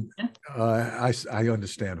 and I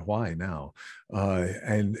understand why now,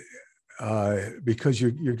 because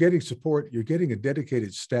you're getting support, you're getting a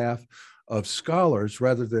dedicated staff of scholars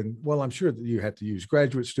rather than, well, I'm sure that you have to use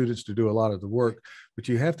graduate students to do a lot of the work, but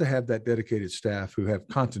you have to have that dedicated staff who have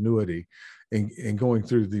continuity in going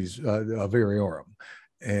through these Variorum.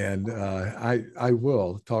 And I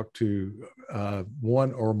will talk to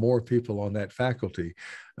one or more people on that faculty,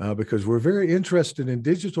 because we're very interested in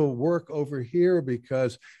digital work over here,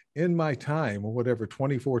 because in my time, or whatever,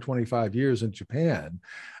 24, 25 years in Japan,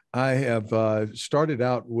 I have started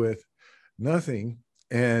out with nothing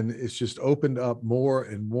and it's just opened up more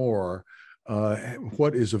and more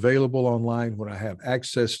what is available online, what I have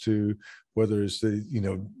access to, whether it's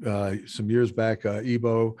the, some years back,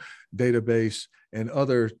 EBO database and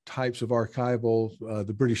other types of archival,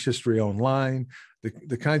 the British History Online,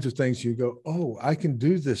 the kinds of things you go, oh, I can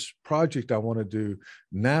do this project I want to do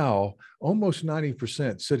now, almost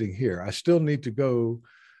 90% sitting here. I still need to go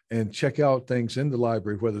and check out things in the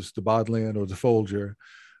library, whether it's the Bodleian or the Folger,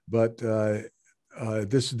 but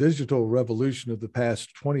this digital revolution of the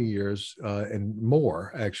past 20 years and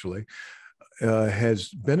more, actually, has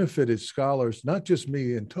benefited scholars, not just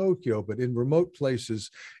me in Tokyo, but in remote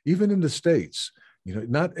places, even in the States.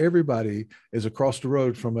 Not everybody is across the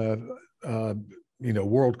road from a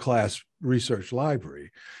world-class research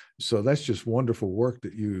library. So that's just wonderful work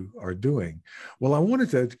that you are doing. Well, I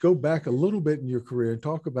wanted to go back a little bit in your career and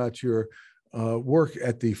talk about your work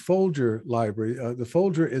at the Folger Library. The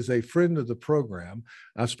Folger is a friend of the program.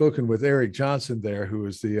 I've spoken with Eric Johnson there, who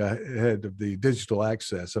is the head of the digital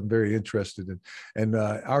access. I'm very interested in, and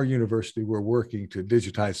our university, we're working to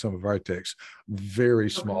digitize some of our texts.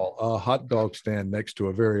 Very small, hot dog stand next to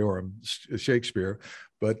a Variorum Shakespeare,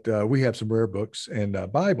 but we have some rare books and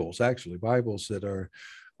Bibles, actually, Bibles that are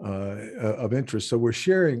of interest. So we're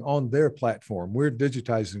sharing on their platform. We're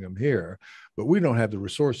digitizing them here, but we don't have the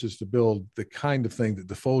resources to build the kind of thing that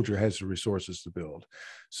the Folger has the resources to build.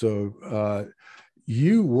 So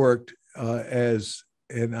you worked you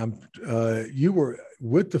were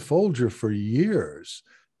with the Folger for years,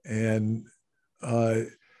 and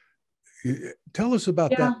tell us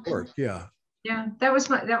about that work. Yeah. Yeah, that was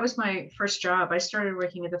my first job. I started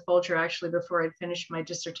working at the Folger actually before I'd finished my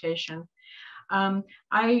dissertation.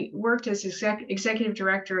 I worked as executive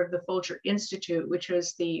director of the Folger Institute, which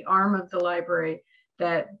was the arm of the library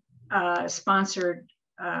that sponsored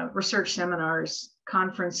research seminars,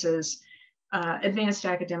 conferences, advanced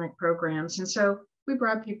academic programs. And so we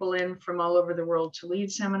brought people in from all over the world to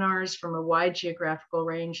lead seminars, from a wide geographical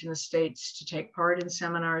range in the States to take part in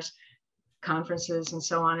seminars, conferences, and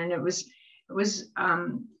so on. And it was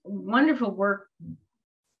wonderful work,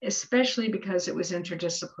 especially because it was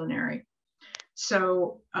interdisciplinary.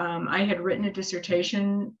 So I had written a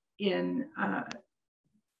dissertation in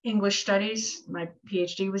English studies. My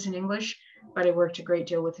PhD was in English, but I worked a great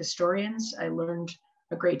deal with historians. I learned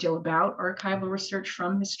a great deal about archival research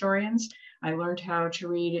from historians. I learned how to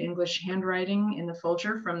read English handwriting in the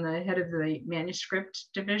Folger from the head of the manuscript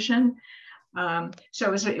division.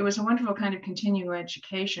 So it was a wonderful kind of continuing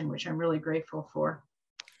education, which I'm really grateful for.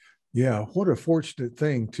 Yeah, what a fortunate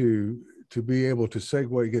thing to be able to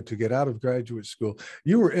segue, to get out of graduate school.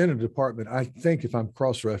 You were in a department, I think, if I'm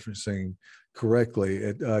cross-referencing correctly,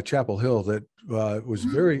 at Chapel Hill that was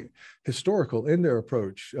very historical in their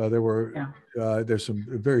approach. There's some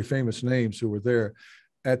very famous names who were there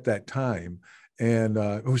at that time and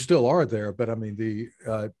who still are there, but I mean,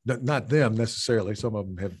 not them necessarily. Some of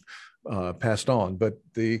them have passed on, but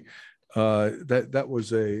that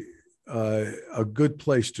was a good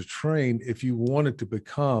place to train if you wanted to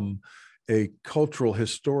become a cultural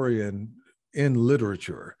historian in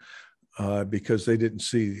literature, because they didn't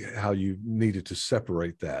see how you needed to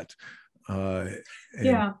separate that.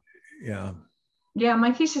 Yeah,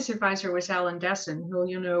 my thesis advisor was Alan Desson,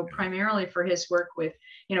 who primarily for his work with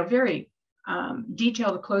very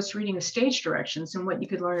detailed close reading of stage directions and what you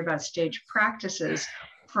could learn about stage practices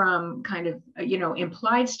from kind of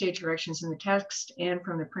implied stage directions in the text and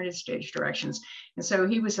from the printed stage directions. And so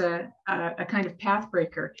he was a kind of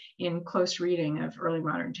pathbreaker in close reading of early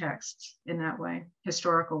modern texts in that way,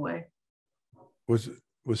 historical way. Was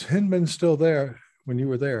Hinman still there when you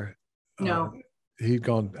were there? No. He'd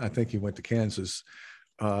gone, I think he went to Kansas.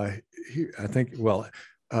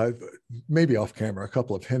 Maybe off camera, a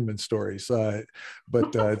couple of Hinman stories,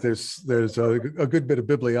 but there's a good bit of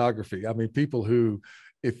bibliography. I mean, people who,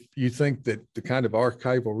 if you think that the kind of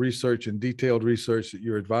archival research and detailed research that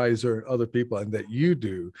your advisor and other people and that you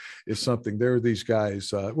do is something, there are these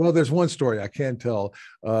guys. Well, there's one story I can tell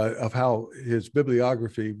of how his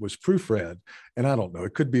bibliography was proofread. And I don't know,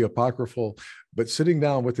 it could be apocryphal, but sitting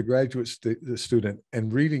down with the graduate student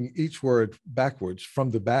and reading each word backwards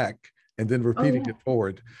from the back and then repeating it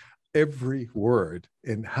forward, every word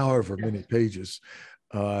in however many pages.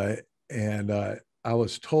 I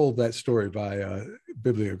was told that story by a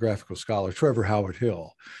bibliographical scholar, Trevor Howard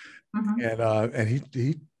Hill, and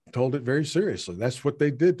he told it very seriously. That's what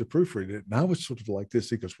they did to proofread it. And I was sort of like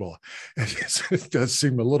this. He goes, well, it does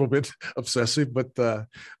seem a little bit obsessive, but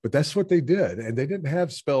that's what they did. And they didn't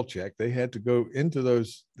have spell check. They had to go into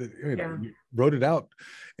those, you wrote it out.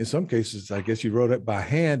 In some cases, I guess you wrote it by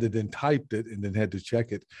hand and then typed it and then had to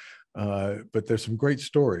check it. But there's some great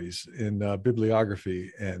stories in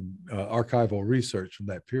bibliography and archival research from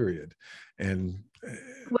that period. And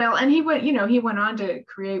well, and he went on to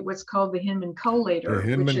create what's called the Hinman collator,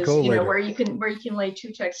 which is where you can lay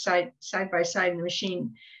two texts side by side, and the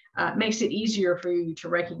machine makes it easier for you to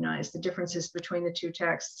recognize the differences between the two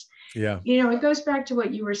texts. Yeah. It goes back to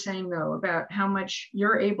what you were saying, though, about how much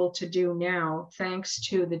you're able to do now thanks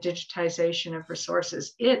to the digitization of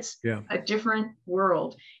resources. It's a different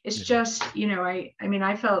world. It's just,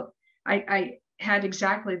 I felt I had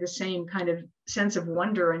exactly the same kind of sense of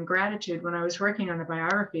wonder and gratitude when I was working on the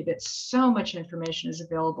biography, that so much information is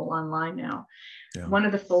available online now. Yeah. One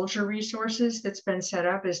of the Folger resources that's been set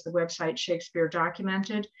up is the website Shakespeare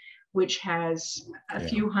Documented, which has a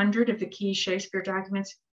few hundred of the key Shakespeare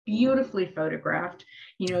documents beautifully photographed.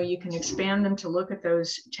 You can expand them to look at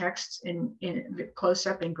those texts in close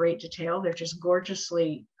up in great detail. They're just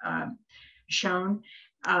gorgeously shown.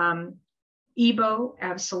 Ebo,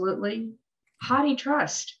 absolutely. Haughty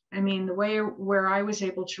Trust. The way where I was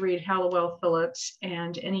able to read Halliwell Phillips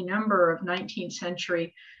and any number of 19th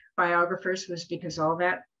century biographers was because all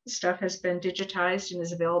that stuff has been digitized and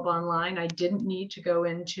is available online. I didn't need to go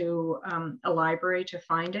into a library to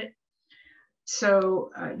find it.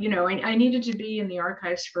 So, I needed to be in the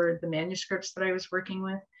archives for the manuscripts that I was working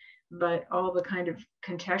with, but all the kind of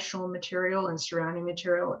contextual material and surrounding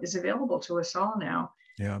material is available to us all now.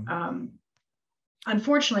 Yeah.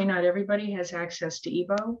 Unfortunately, not everybody has access to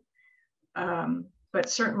Ebo, but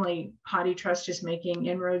certainly Haughty Trust is making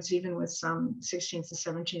inroads even with some 16th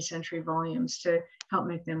and 17th century volumes to help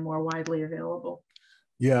make them more widely available.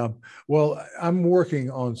 Yeah, well, I'm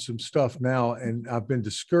working on some stuff now, and I've been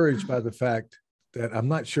discouraged by the fact that I'm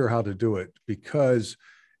not sure how to do it because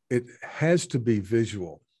it has to be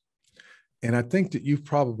visual. And I think that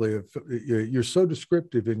you're so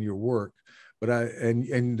descriptive in your work, but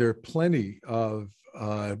and there are plenty of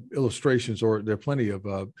illustrations, or there are plenty of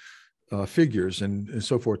figures and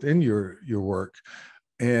so forth in your work.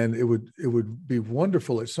 And it would be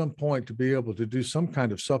wonderful at some point to be able to do some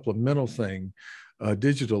kind of supplemental thing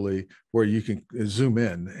digitally, where you can zoom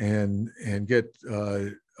in and get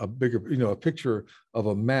a bigger, a picture of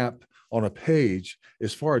a map on a page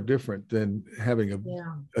is far different than having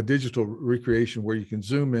a digital recreation where you can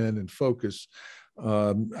zoom in and focus.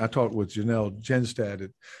 I talked with Janelle Genstad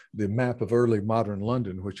at the map of early modern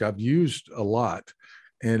London, which I've used a lot,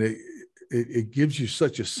 and it gives you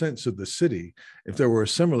such a sense of the city. If there were a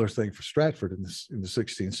similar thing for Stratford in the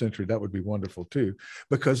 16th century, that would be wonderful too,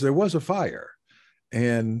 because there was a fire.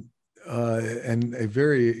 And a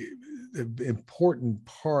very important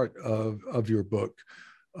part of your book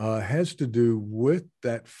has to do with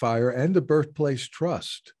that fire and the Birthplace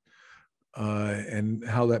Trust, and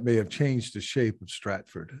how that may have changed the shape of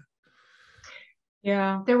Stratford.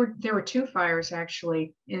 Yeah, there were two fires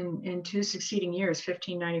actually in two succeeding years,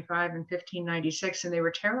 1595 and 1596, and they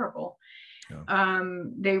were terrible. Yeah.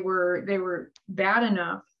 They were bad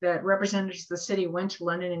enough that representatives of the city went to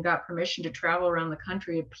London and got permission to travel around the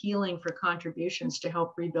country appealing for contributions to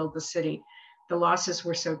help rebuild the city. The losses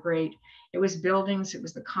were so great. It was buildings, it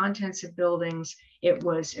was the contents of buildings, it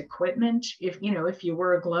was equipment. If you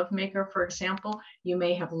were a glove maker, for example, you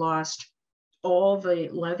may have lost all the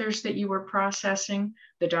leathers that you were processing,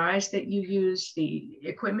 the dyes that you used, the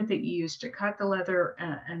equipment that you used to cut the leather,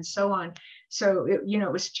 and so on. So,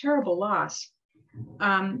 it was a terrible loss.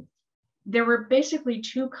 There were basically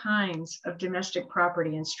two kinds of domestic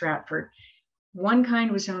property in Stratford. One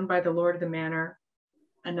kind was owned by the lord of the manor.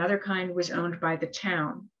 Another kind was owned by the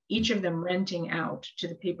town, each of them renting out to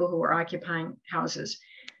the people who were occupying houses.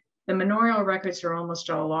 The manorial records are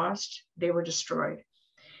almost all lost. They were destroyed.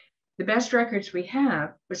 The best records we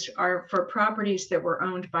have are for properties that were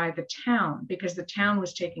owned by the town, because the town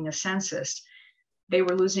was taking a census. They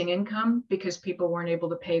were losing income because people weren't able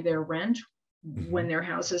to pay their rent when their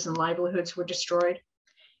houses and livelihoods were destroyed.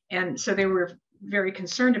 And so they were very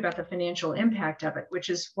concerned about the financial impact of it, which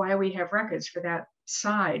is why we have records for that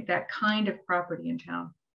kind of property in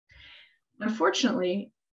town.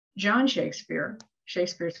 Unfortunately, John Shakespeare,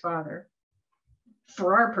 Shakespeare's father,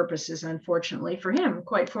 for our purposes, unfortunately, for him,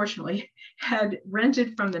 quite fortunately, had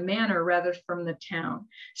rented from the manor rather from the town.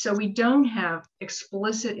 So we don't have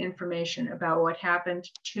explicit information about what happened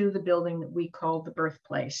to the building that we call the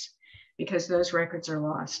Birthplace, because those records are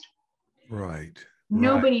lost. Right.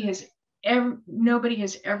 Nobody has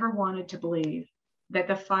ever wanted to believe that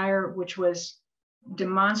the fire, which was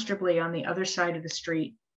demonstrably on the other side of the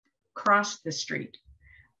street, crossed the street,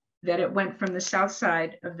 that it went from the south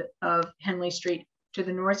side of Henley Street to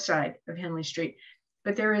the north side of Henley Street.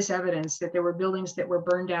 But there is evidence that there were buildings that were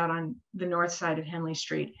burned out on the north side of Henley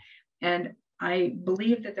Street. And I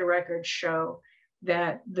believe that the records show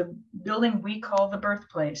that the building we call the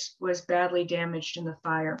Birthplace was badly damaged in the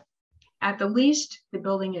fire. At the least, the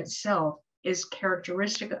building itself is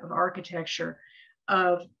characteristic of architecture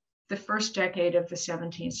of the first decade of the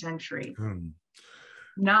 17th century,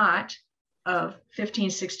 not of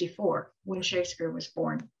 1564, when Shakespeare was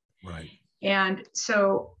born. Right. And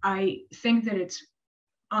so I think that it's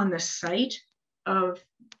on the site of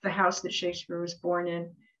the house that Shakespeare was born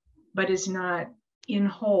in, but is not in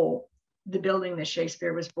whole the building that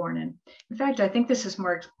Shakespeare was born in. In fact, I think this is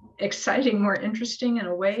more exciting, more interesting in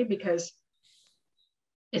a way, because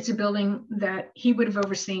it's a building that he would have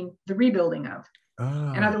overseen the rebuilding of.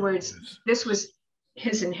 In other words, yes. This was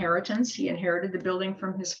his inheritance. He inherited the building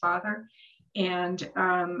from his father, and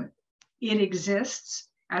it exists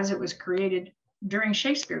as it was created during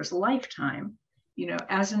Shakespeare's lifetime,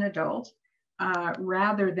 as an adult,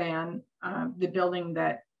 rather than the building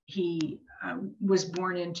that he was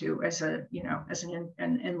born into as and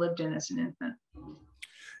lived in as an infant.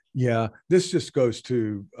 Yeah, this just goes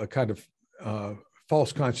to a kind of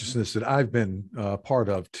false consciousness that I've been part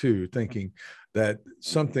of too, thinking that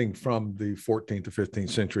something from the 14th to 15th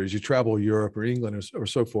century, as you travel Europe or England or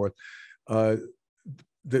so forth,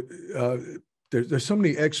 there's so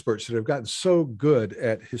many experts that have gotten so good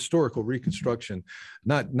at historical reconstruction,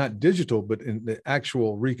 not digital, but in the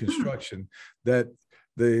actual reconstruction, that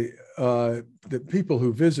the people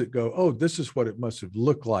who visit go, oh, this is what it must have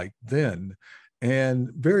looked like then. And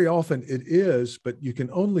very often it is, but you can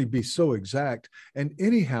only be so exact. And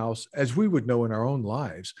any house, as we would know in our own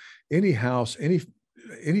lives, any house,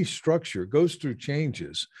 any structure goes through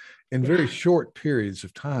changes in very short periods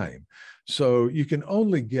of time. So you can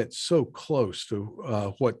only get so close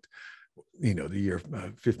to what, the year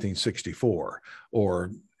 1564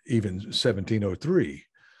 or even 1703.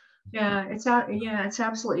 Yeah, it's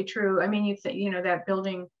absolutely true. I mean, that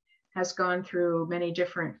building has gone through many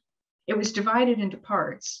different. It was divided into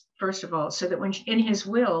parts, first of all, so that when in his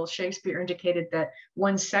will, Shakespeare indicated that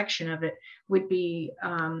one section of it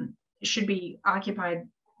should be occupied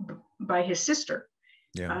by his sister.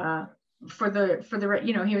 Yeah.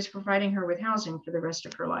 He was providing her with housing for the rest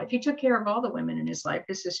of her life. He took care of all the women in his life,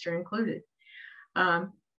 his sister included.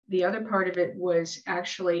 The other part of it was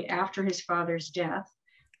actually after his father's death,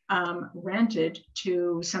 rented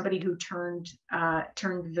to somebody who turned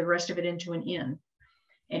the rest of it into an inn.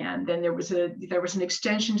 And then there was an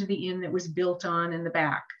extension to the inn that was built on in the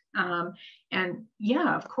back. And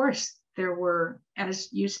yeah, of course, there were, as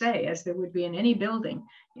you say, as there would be in any building,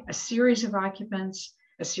 a series of occupants,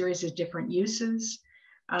 a series of different uses,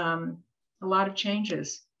 a lot of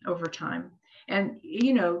changes over time. And,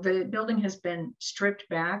 the building has been stripped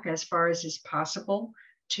back as far as is possible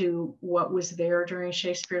to what was there during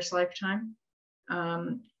Shakespeare's lifetime.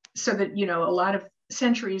 So that, a lot of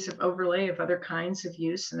centuries of overlay of other kinds of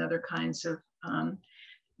use and other kinds of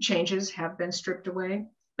changes have been stripped away,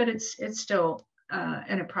 but it's still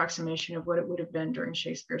an approximation of what it would have been during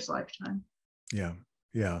Shakespeare's lifetime.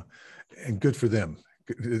 Yeah, and good for them.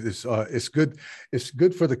 It's good. It's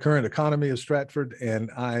good for the current economy of Stratford.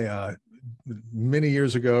 And I, many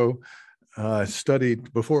years ago,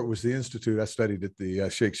 studied, before it was the Institute, I studied at the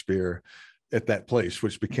Shakespeare at that place,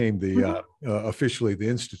 which became the officially the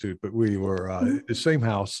Institute, but we were the same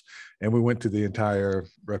house, and we went to the entire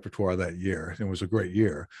repertoire that year. It was a great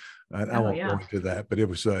year, and I won't go into that, but it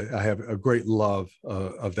was. I have a great love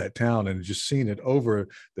of that town, and just seeing it over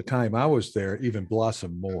the time I was there, even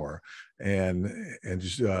blossom more, and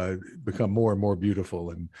just become more and more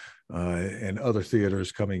beautiful, and other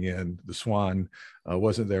theaters coming in. The Swan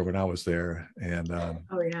wasn't there when I was there, and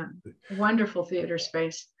wonderful theater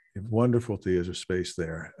space. Wonderful theater space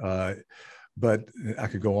there. But I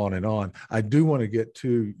could go on and on. I do want to get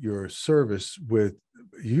to your service with,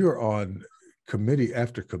 you're on committee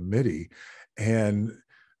after committee, and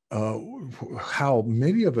how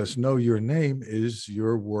many of us know your name is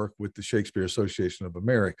your work with the Shakespeare Association of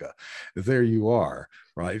America. There you are,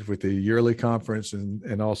 right, with the yearly conference,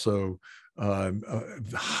 and also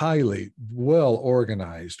highly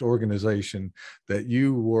well-organized organization that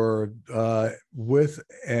you were with.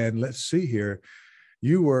 And let's see here,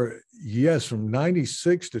 you were, yes, from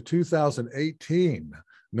 96 to 2018,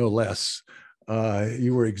 no less.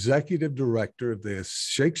 You were executive director of the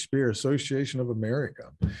Shakespeare Association of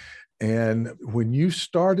America. And when you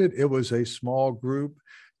started, it was a small group.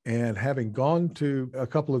 And having gone to a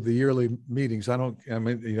couple of the yearly meetings,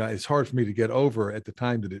 it's hard for me to get over at the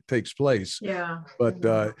time that it takes place. Yeah.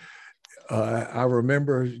 But I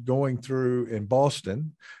remember going through in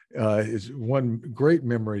Boston is one great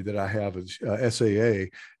memory that I have is SAA,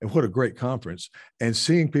 and what a great conference. And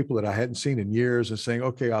seeing people that I hadn't seen in years and saying,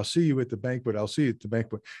 okay, I'll see you at the banquet. I'll see you at the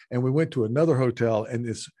banquet. And we went to another hotel in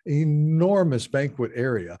this enormous banquet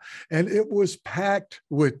area, and it was packed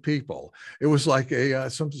with people. It was like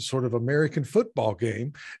some sort of American football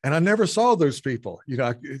game. And I never saw those people,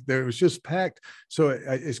 there was just packed. So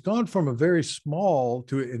it's gone from a very small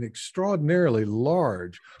to an extraordinarily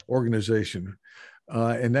large organization.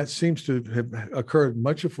 And that seems to have occurred,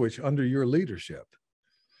 much of which under your leadership.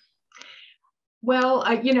 Well,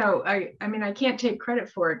 I mean, I can't take credit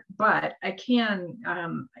for it, but I can.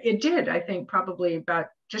 It did, I think, probably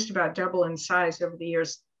just about double in size over the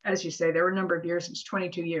years. As you say, there were a number of years. It's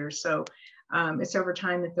 22 years, so it's over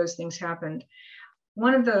time that those things happened.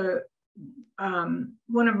 One of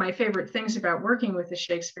my favorite things about working with the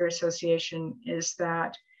Shakespeare Association is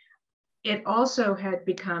that it also had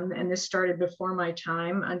become, and this started before my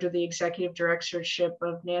time, under the executive directorship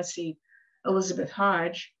of Nancy Elizabeth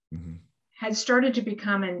Hodge, mm-hmm. had started to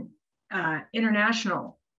become an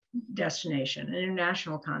international destination, an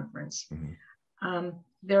international conference. Mm-hmm.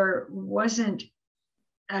 There wasn't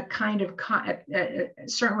a kind of,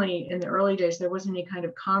 certainly in the early days, there wasn't any kind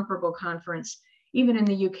of comparable conference, even in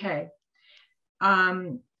the UK.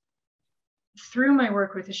 Through my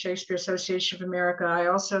work with the Shakespeare Association of America, I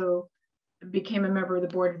also became a member of the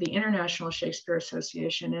board of the International Shakespeare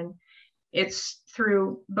Association. And it's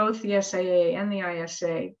through both the SAA and the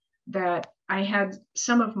ISA that I had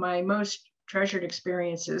some of my most treasured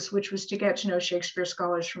experiences, which was to get to know Shakespeare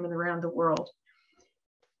scholars from around the world,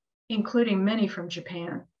 including many from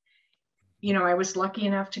Japan. I was lucky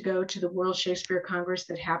enough to go to the World Shakespeare Congress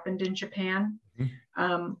that happened in Japan,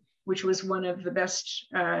 mm-hmm. Which was one of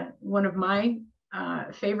my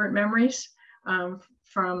favorite memories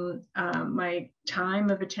from my time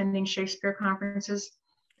of attending Shakespeare conferences.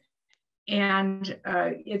 And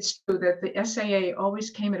it's true that the SAA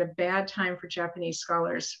always came at a bad time for Japanese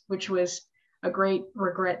scholars, which was a great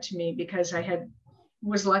regret to me because I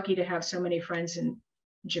was lucky to have so many friends in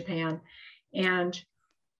Japan. And,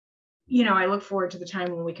 I look forward to the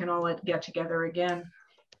time when we can all get together again.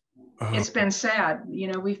 It's been sad.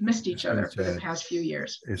 We've missed each other for the past few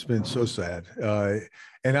years. It's been so sad.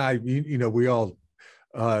 And we all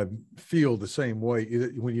feel the same way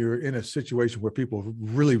when you're in a situation where people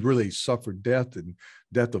really, really suffer death and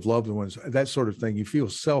death of loved ones, that sort of thing. You feel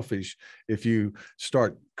selfish if you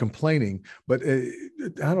start complaining, but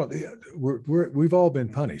we've all been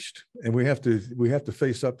punished, and we have to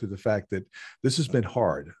face up to the fact that this has been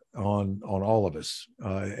hard on all of us,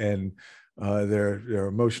 and there are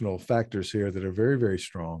emotional factors here that are very, very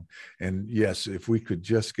strong. And yes, if we could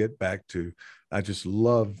just get back to, I just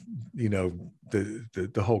love,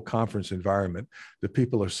 the whole conference environment. The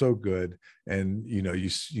people are so good, and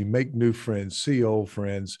you make new friends, see old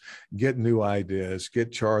friends, get new ideas,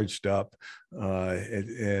 get charged up,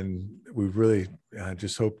 and we really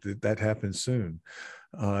just hope that happens soon.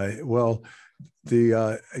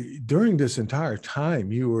 During this entire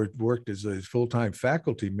time, you worked as a full-time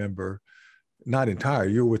faculty member. Not entire,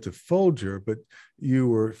 you were with the Folger, but you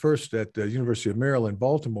were first at the University of Maryland,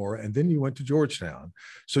 Baltimore, and then you went to Georgetown.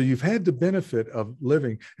 So you've had the benefit of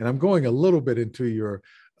living, and I'm going a little bit into your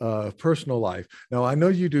personal life. Now, I know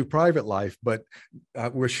you do private life, but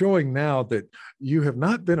we're showing now that you have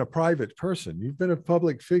not been a private person. You've been a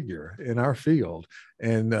public figure in our field,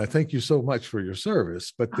 and thank you so much for your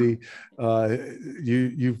service. But you've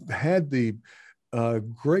had the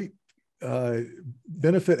great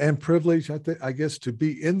benefit and privilege, I guess, to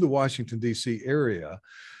be in the Washington, D.C. area,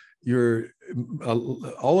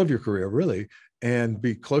 all of your career, really, and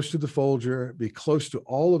be close to the Folger, be close to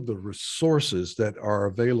all of the resources that are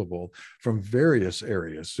available from various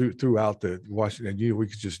areas throughout the Washington. We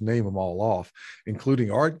could just name them all off,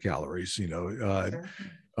 including art galleries,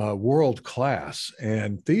 world class,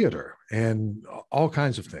 and theater, and all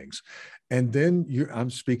kinds of things. And then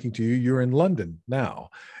I'm speaking to you, you're in London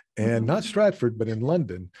now. And not Stratford, but in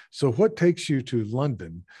London. So what takes you to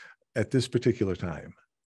London at this particular time?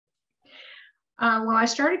 Well, I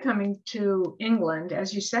started coming to England,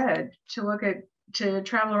 as you said, to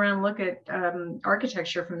travel around, look at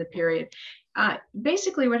architecture from the period.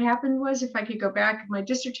 Basically, what happened was, if I could go back, my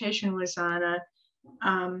dissertation was on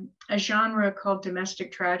a genre called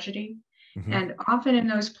domestic tragedy. Mm-hmm. And often in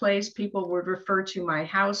those plays, people would refer to my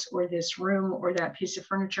house or this room or that piece of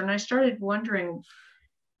furniture. And I started wondering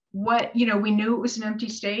we knew it was an empty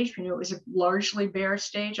stage. We knew it was a largely bare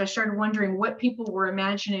stage. I started wondering what people were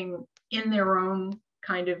imagining in their own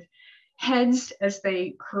kind of heads as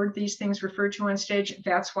they heard these things referred to on stage.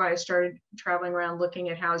 That's why I started traveling around looking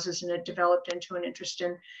at houses, and it developed into an interest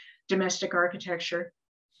in domestic architecture.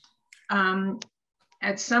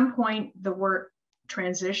 At some point, the work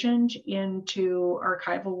transitioned into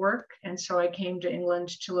archival work, and so I came to England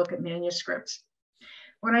to look at manuscripts.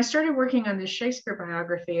 When I started working on this Shakespeare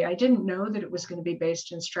biography, I didn't know that it was going to be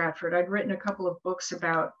based in Stratford. I'd written a couple of books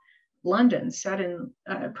about London, set in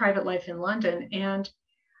private life in London. And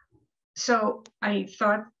so I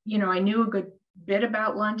thought, I knew a good bit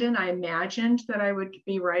about London. I imagined that I would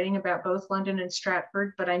be writing about both London and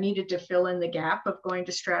Stratford, but I needed to fill in the gap of going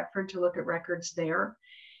to Stratford to look at records there.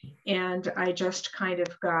 And I just kind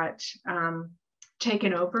of got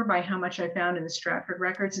taken over by how much I found in the Stratford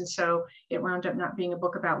records. And so it wound up not being a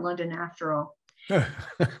book about London after all.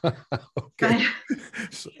 Okay.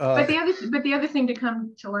 But the other thing to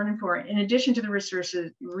come to London for, in addition to the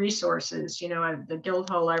resources, the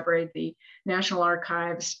Guildhall Library, the National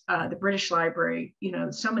Archives, the British Library,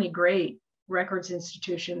 so many great records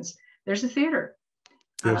institutions. There's a theater.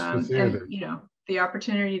 Yes, the theater. And the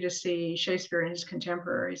opportunity to see Shakespeare and his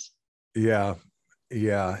contemporaries. Yeah.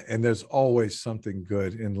 And there's always something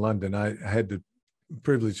good in London. I had the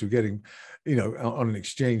privilege of getting, on an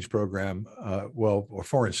exchange program, or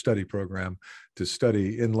foreign study program, to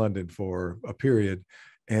study in London for a period,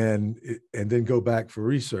 and then go back for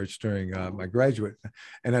research during my graduate.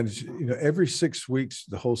 And every 6 weeks,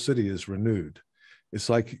 the whole city is renewed. It's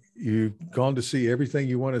like you've gone to see everything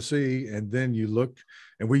you want to see, and then you look.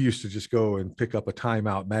 And we used to just go and pick up a Time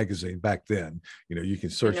Out magazine back then. You can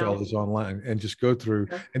search all this online and just go through,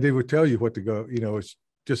 and they would tell you what to go. It's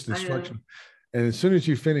just instruction. And as soon as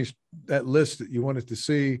you finished that list that you wanted to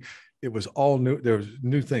see, it was all new. There was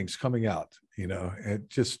new things coming out, and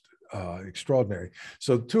just extraordinary.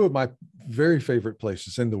 So two of my very favorite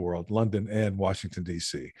places in the world, London and Washington,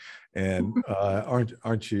 D.C. And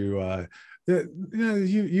aren't you?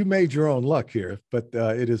 You made your own luck here, but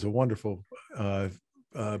it is a wonderful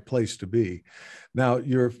place to be. Now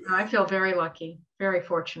I feel very lucky, very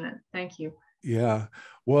fortunate. Thank you. Yeah.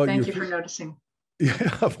 Well, thank you for noticing.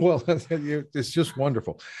 Yeah. Well, it's just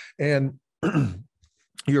wonderful. And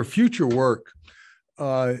your future work,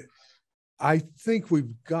 I think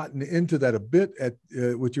we've gotten into that a bit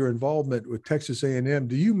with your involvement with Texas A&M.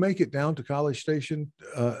 Do you make it down to College Station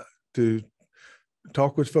to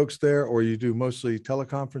talk with folks there, or you do mostly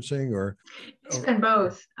teleconferencing? Or it's been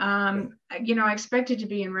both. I expected to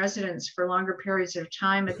be in residence for longer periods of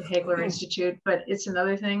time at the Hagler Institute, but it's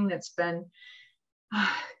another thing that's been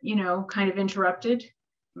kind of interrupted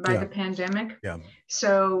by the pandemic. Yeah.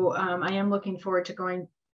 So I am looking forward to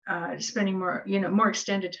spending more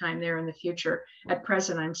extended time there in the future. At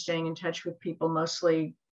present, I'm staying in touch with people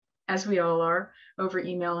mostly, as we all are, over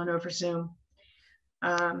email and over Zoom.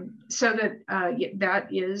 So that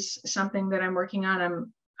is something that I'm working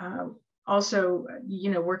on. I'm also,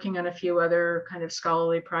 working on a few other kind of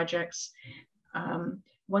scholarly projects.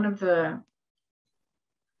 One of the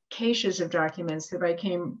caches of documents that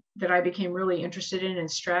I became really interested in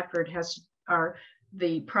Stratford are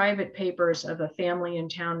the private papers of a family in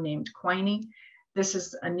town named Quiney. This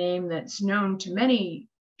is a name that's known to many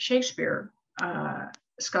Shakespeare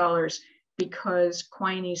scholars because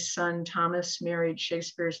Quiney's son Thomas married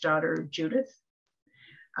Shakespeare's daughter Judith.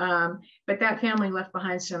 But that family left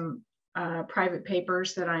behind some private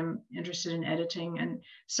papers that I'm interested in editing, and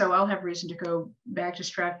so I'll have reason to go back to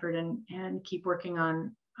Stratford and keep working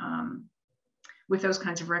on with those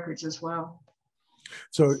kinds of records as well.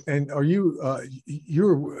 So, and are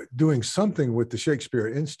you're doing something with the Shakespeare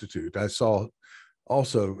Institute? I saw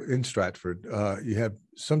also in Stratford, you have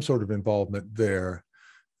some sort of involvement there,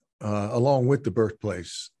 along with the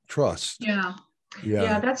Birthplace Trust. Yeah.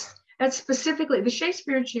 That's specifically, the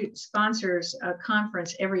Shakespeare Institute sponsors a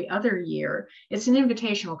conference every other year. It's an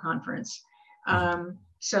invitational conference.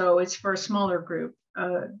 So it's for a smaller group,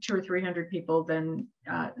 200 or 300 people than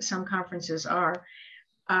some conferences are.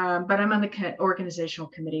 But I'm on the organizational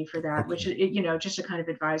committee for that, which is, just a kind of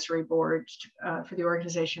advisory board for the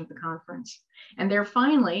organization of the conference. And they're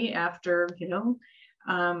finally, after,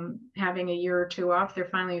 having a year or two off, they're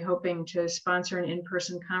finally hoping to sponsor an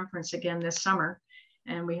in-person conference again this summer.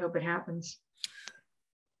 And we hope it happens.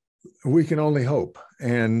 We can only hope.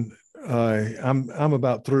 And I'm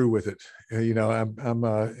about through with it.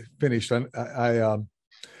 I'm finished.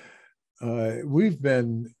 We've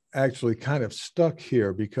been actually kind of stuck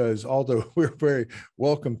here because although we're very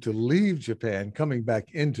welcome to leave Japan, coming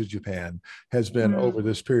back into Japan has been over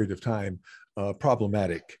this period of time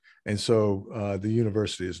problematic. And so the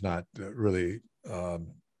university is not really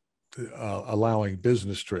allowing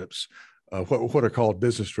business trips what are called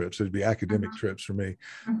business trips. It'd be academic trips for me.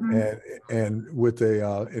 Mm-hmm. And with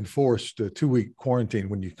a enforced 2-week quarantine,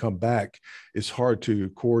 when you come back, it's hard to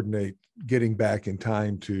coordinate getting back in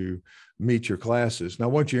time to meet your classes. Now,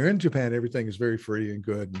 once you're in Japan, everything is very free and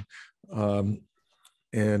good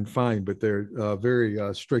and fine, but they're very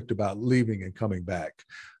strict about leaving and coming back.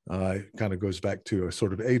 It kind of goes back to a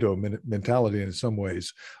sort of Edo mentality in some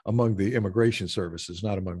ways among the immigration services,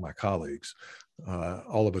 not among my colleagues.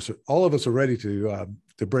 All of us are ready to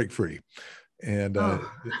break free, and you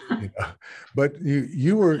know, but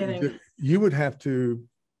you would have to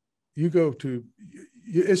go to.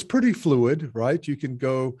 It's pretty fluid, right? You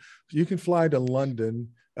can fly to London.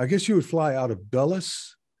 I guess you would fly out of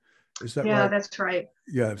Dulles. Is that right? Yeah, that's right.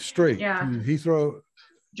 Yeah, straight to Heathrow.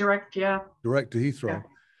 Direct, yeah. Direct to Heathrow.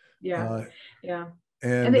 Yeah.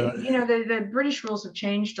 And the British rules have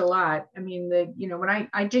changed a lot. I mean, when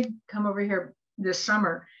I did come over here this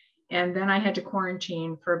summer, and then I had to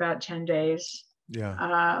quarantine for about 10 days.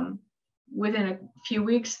 Yeah. Within a few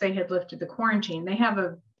weeks, they had lifted the quarantine. They have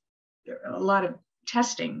a lot of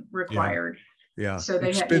testing required. Yeah. So they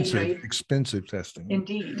expensive testing.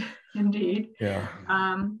 Indeed. Yeah.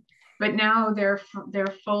 But now they're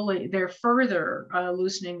further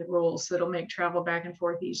loosening the rules that'll make travel back and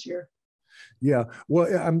forth easier. Yeah, well,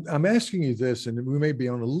 I'm asking you this, and we may be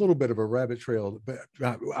on a little bit of a rabbit trail, but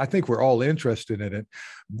I think we're all interested in it.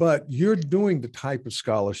 But you're doing the type of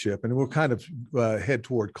scholarship, and we'll kind of head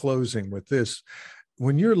toward closing with this.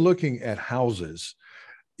 When you're looking at houses,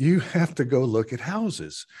 you have to go look at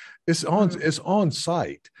houses. It's on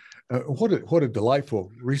site. What a delightful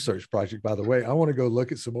research project, by the way. I want to go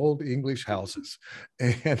look at some old English houses.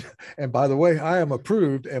 And by the way, I am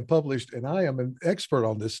approved and published, and I am an expert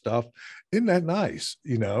on this stuff. Isn't that nice?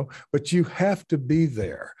 But you have to be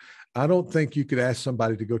there. I don't think you could ask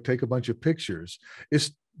somebody to go take a bunch of pictures.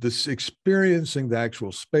 It's this experiencing the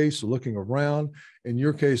actual space, looking around. In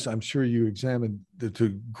your case, I'm sure you examined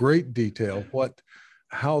to great detail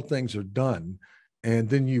how things are done. And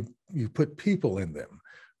then you put people in them.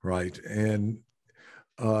 Right. And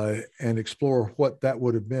explore what that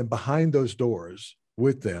would have been behind those doors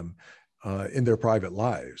with them in their private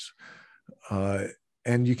lives.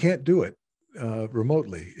 And you can't do it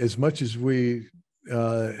remotely. As much as we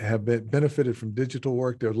have benefited from digital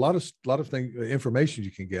work, there are a lot of things, information you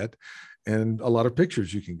can get, and a lot of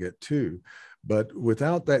pictures you can get too. But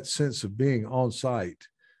without that sense of being on site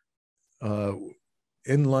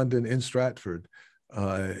in London, in Stratford,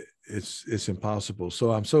 it's impossible.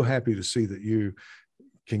 So I'm so happy to see that you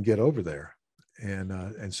can get over there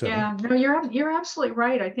and so. Yeah, no, you're absolutely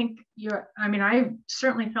right. I think I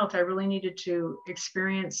certainly felt I really needed to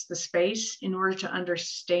experience the space in order to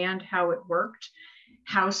understand how it worked,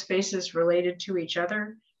 how spaces related to each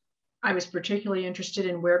other. I was particularly interested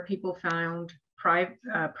in where people found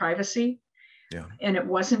privacy. Yeah. And it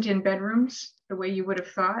wasn't in bedrooms the way you would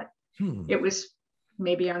have thought. It was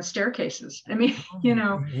maybe on staircases. I mean,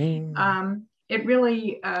 it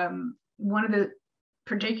really, one of the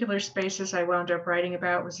particular spaces I wound up writing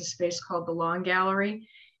about was a space called the Long Gallery.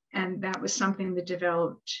 And that was something that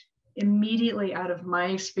developed immediately out of my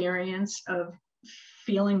experience of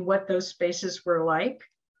feeling what those spaces were like.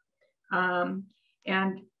 And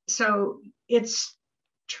so it's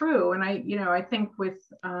true. And I think with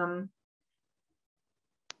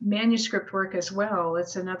manuscript work as well,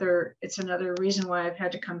 it's another reason why I've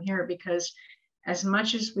had to come here, because as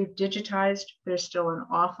much as we've digitized, there's still an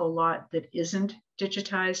awful lot that isn't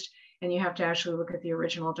digitized, and you have to actually look at the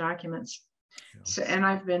original documents. Yeah. So, and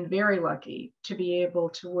I've been very lucky to be able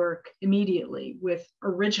to work immediately with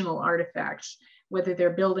original artifacts, whether they're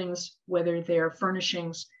buildings, whether they're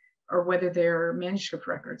furnishings, or whether they're manuscript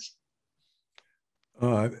records.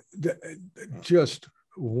 Just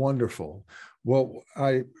wonderful. Well,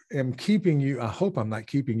 I am keeping you. I hope I'm not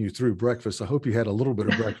keeping you through breakfast. I hope you had a little bit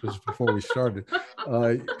of breakfast before we started.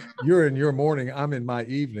 You're in your morning. I'm in my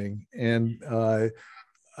evening, and I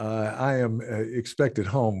am expected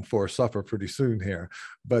home for supper pretty soon here.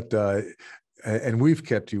 But and we've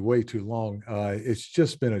kept you way too long. It's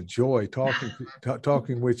just been a joy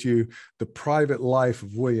talking with you. The Private Life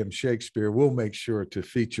of William Shakespeare. We'll make sure to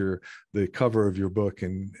feature the cover of your book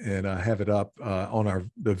and have it up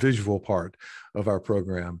on the visual part of our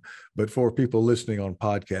program. But for people listening on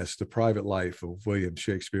podcasts, The Private Life of William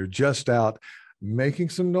Shakespeare, just out, making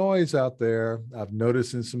some noise out there. I've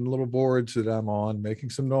noticed in some little boards that I'm on,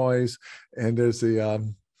 making some noise, and there's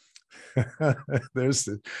the there's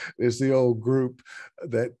the old group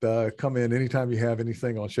that come in anytime you have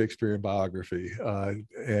anything on Shakespearean biography,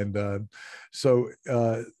 so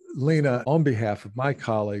Lena, on behalf of my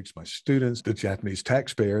colleagues, my students, the Japanese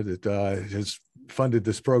taxpayer that has funded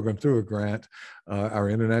this program through a grant, our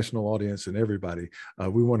international audience, and everybody,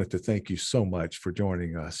 we wanted to thank you so much for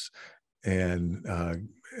joining us, and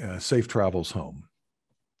safe travels home.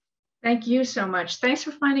 Thank you so much. Thanks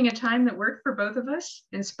for finding a time that worked for both of us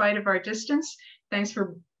in spite of our distance. Thanks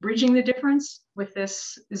for bridging the difference with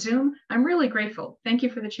this Zoom. I'm really grateful. Thank you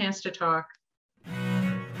for the chance to talk.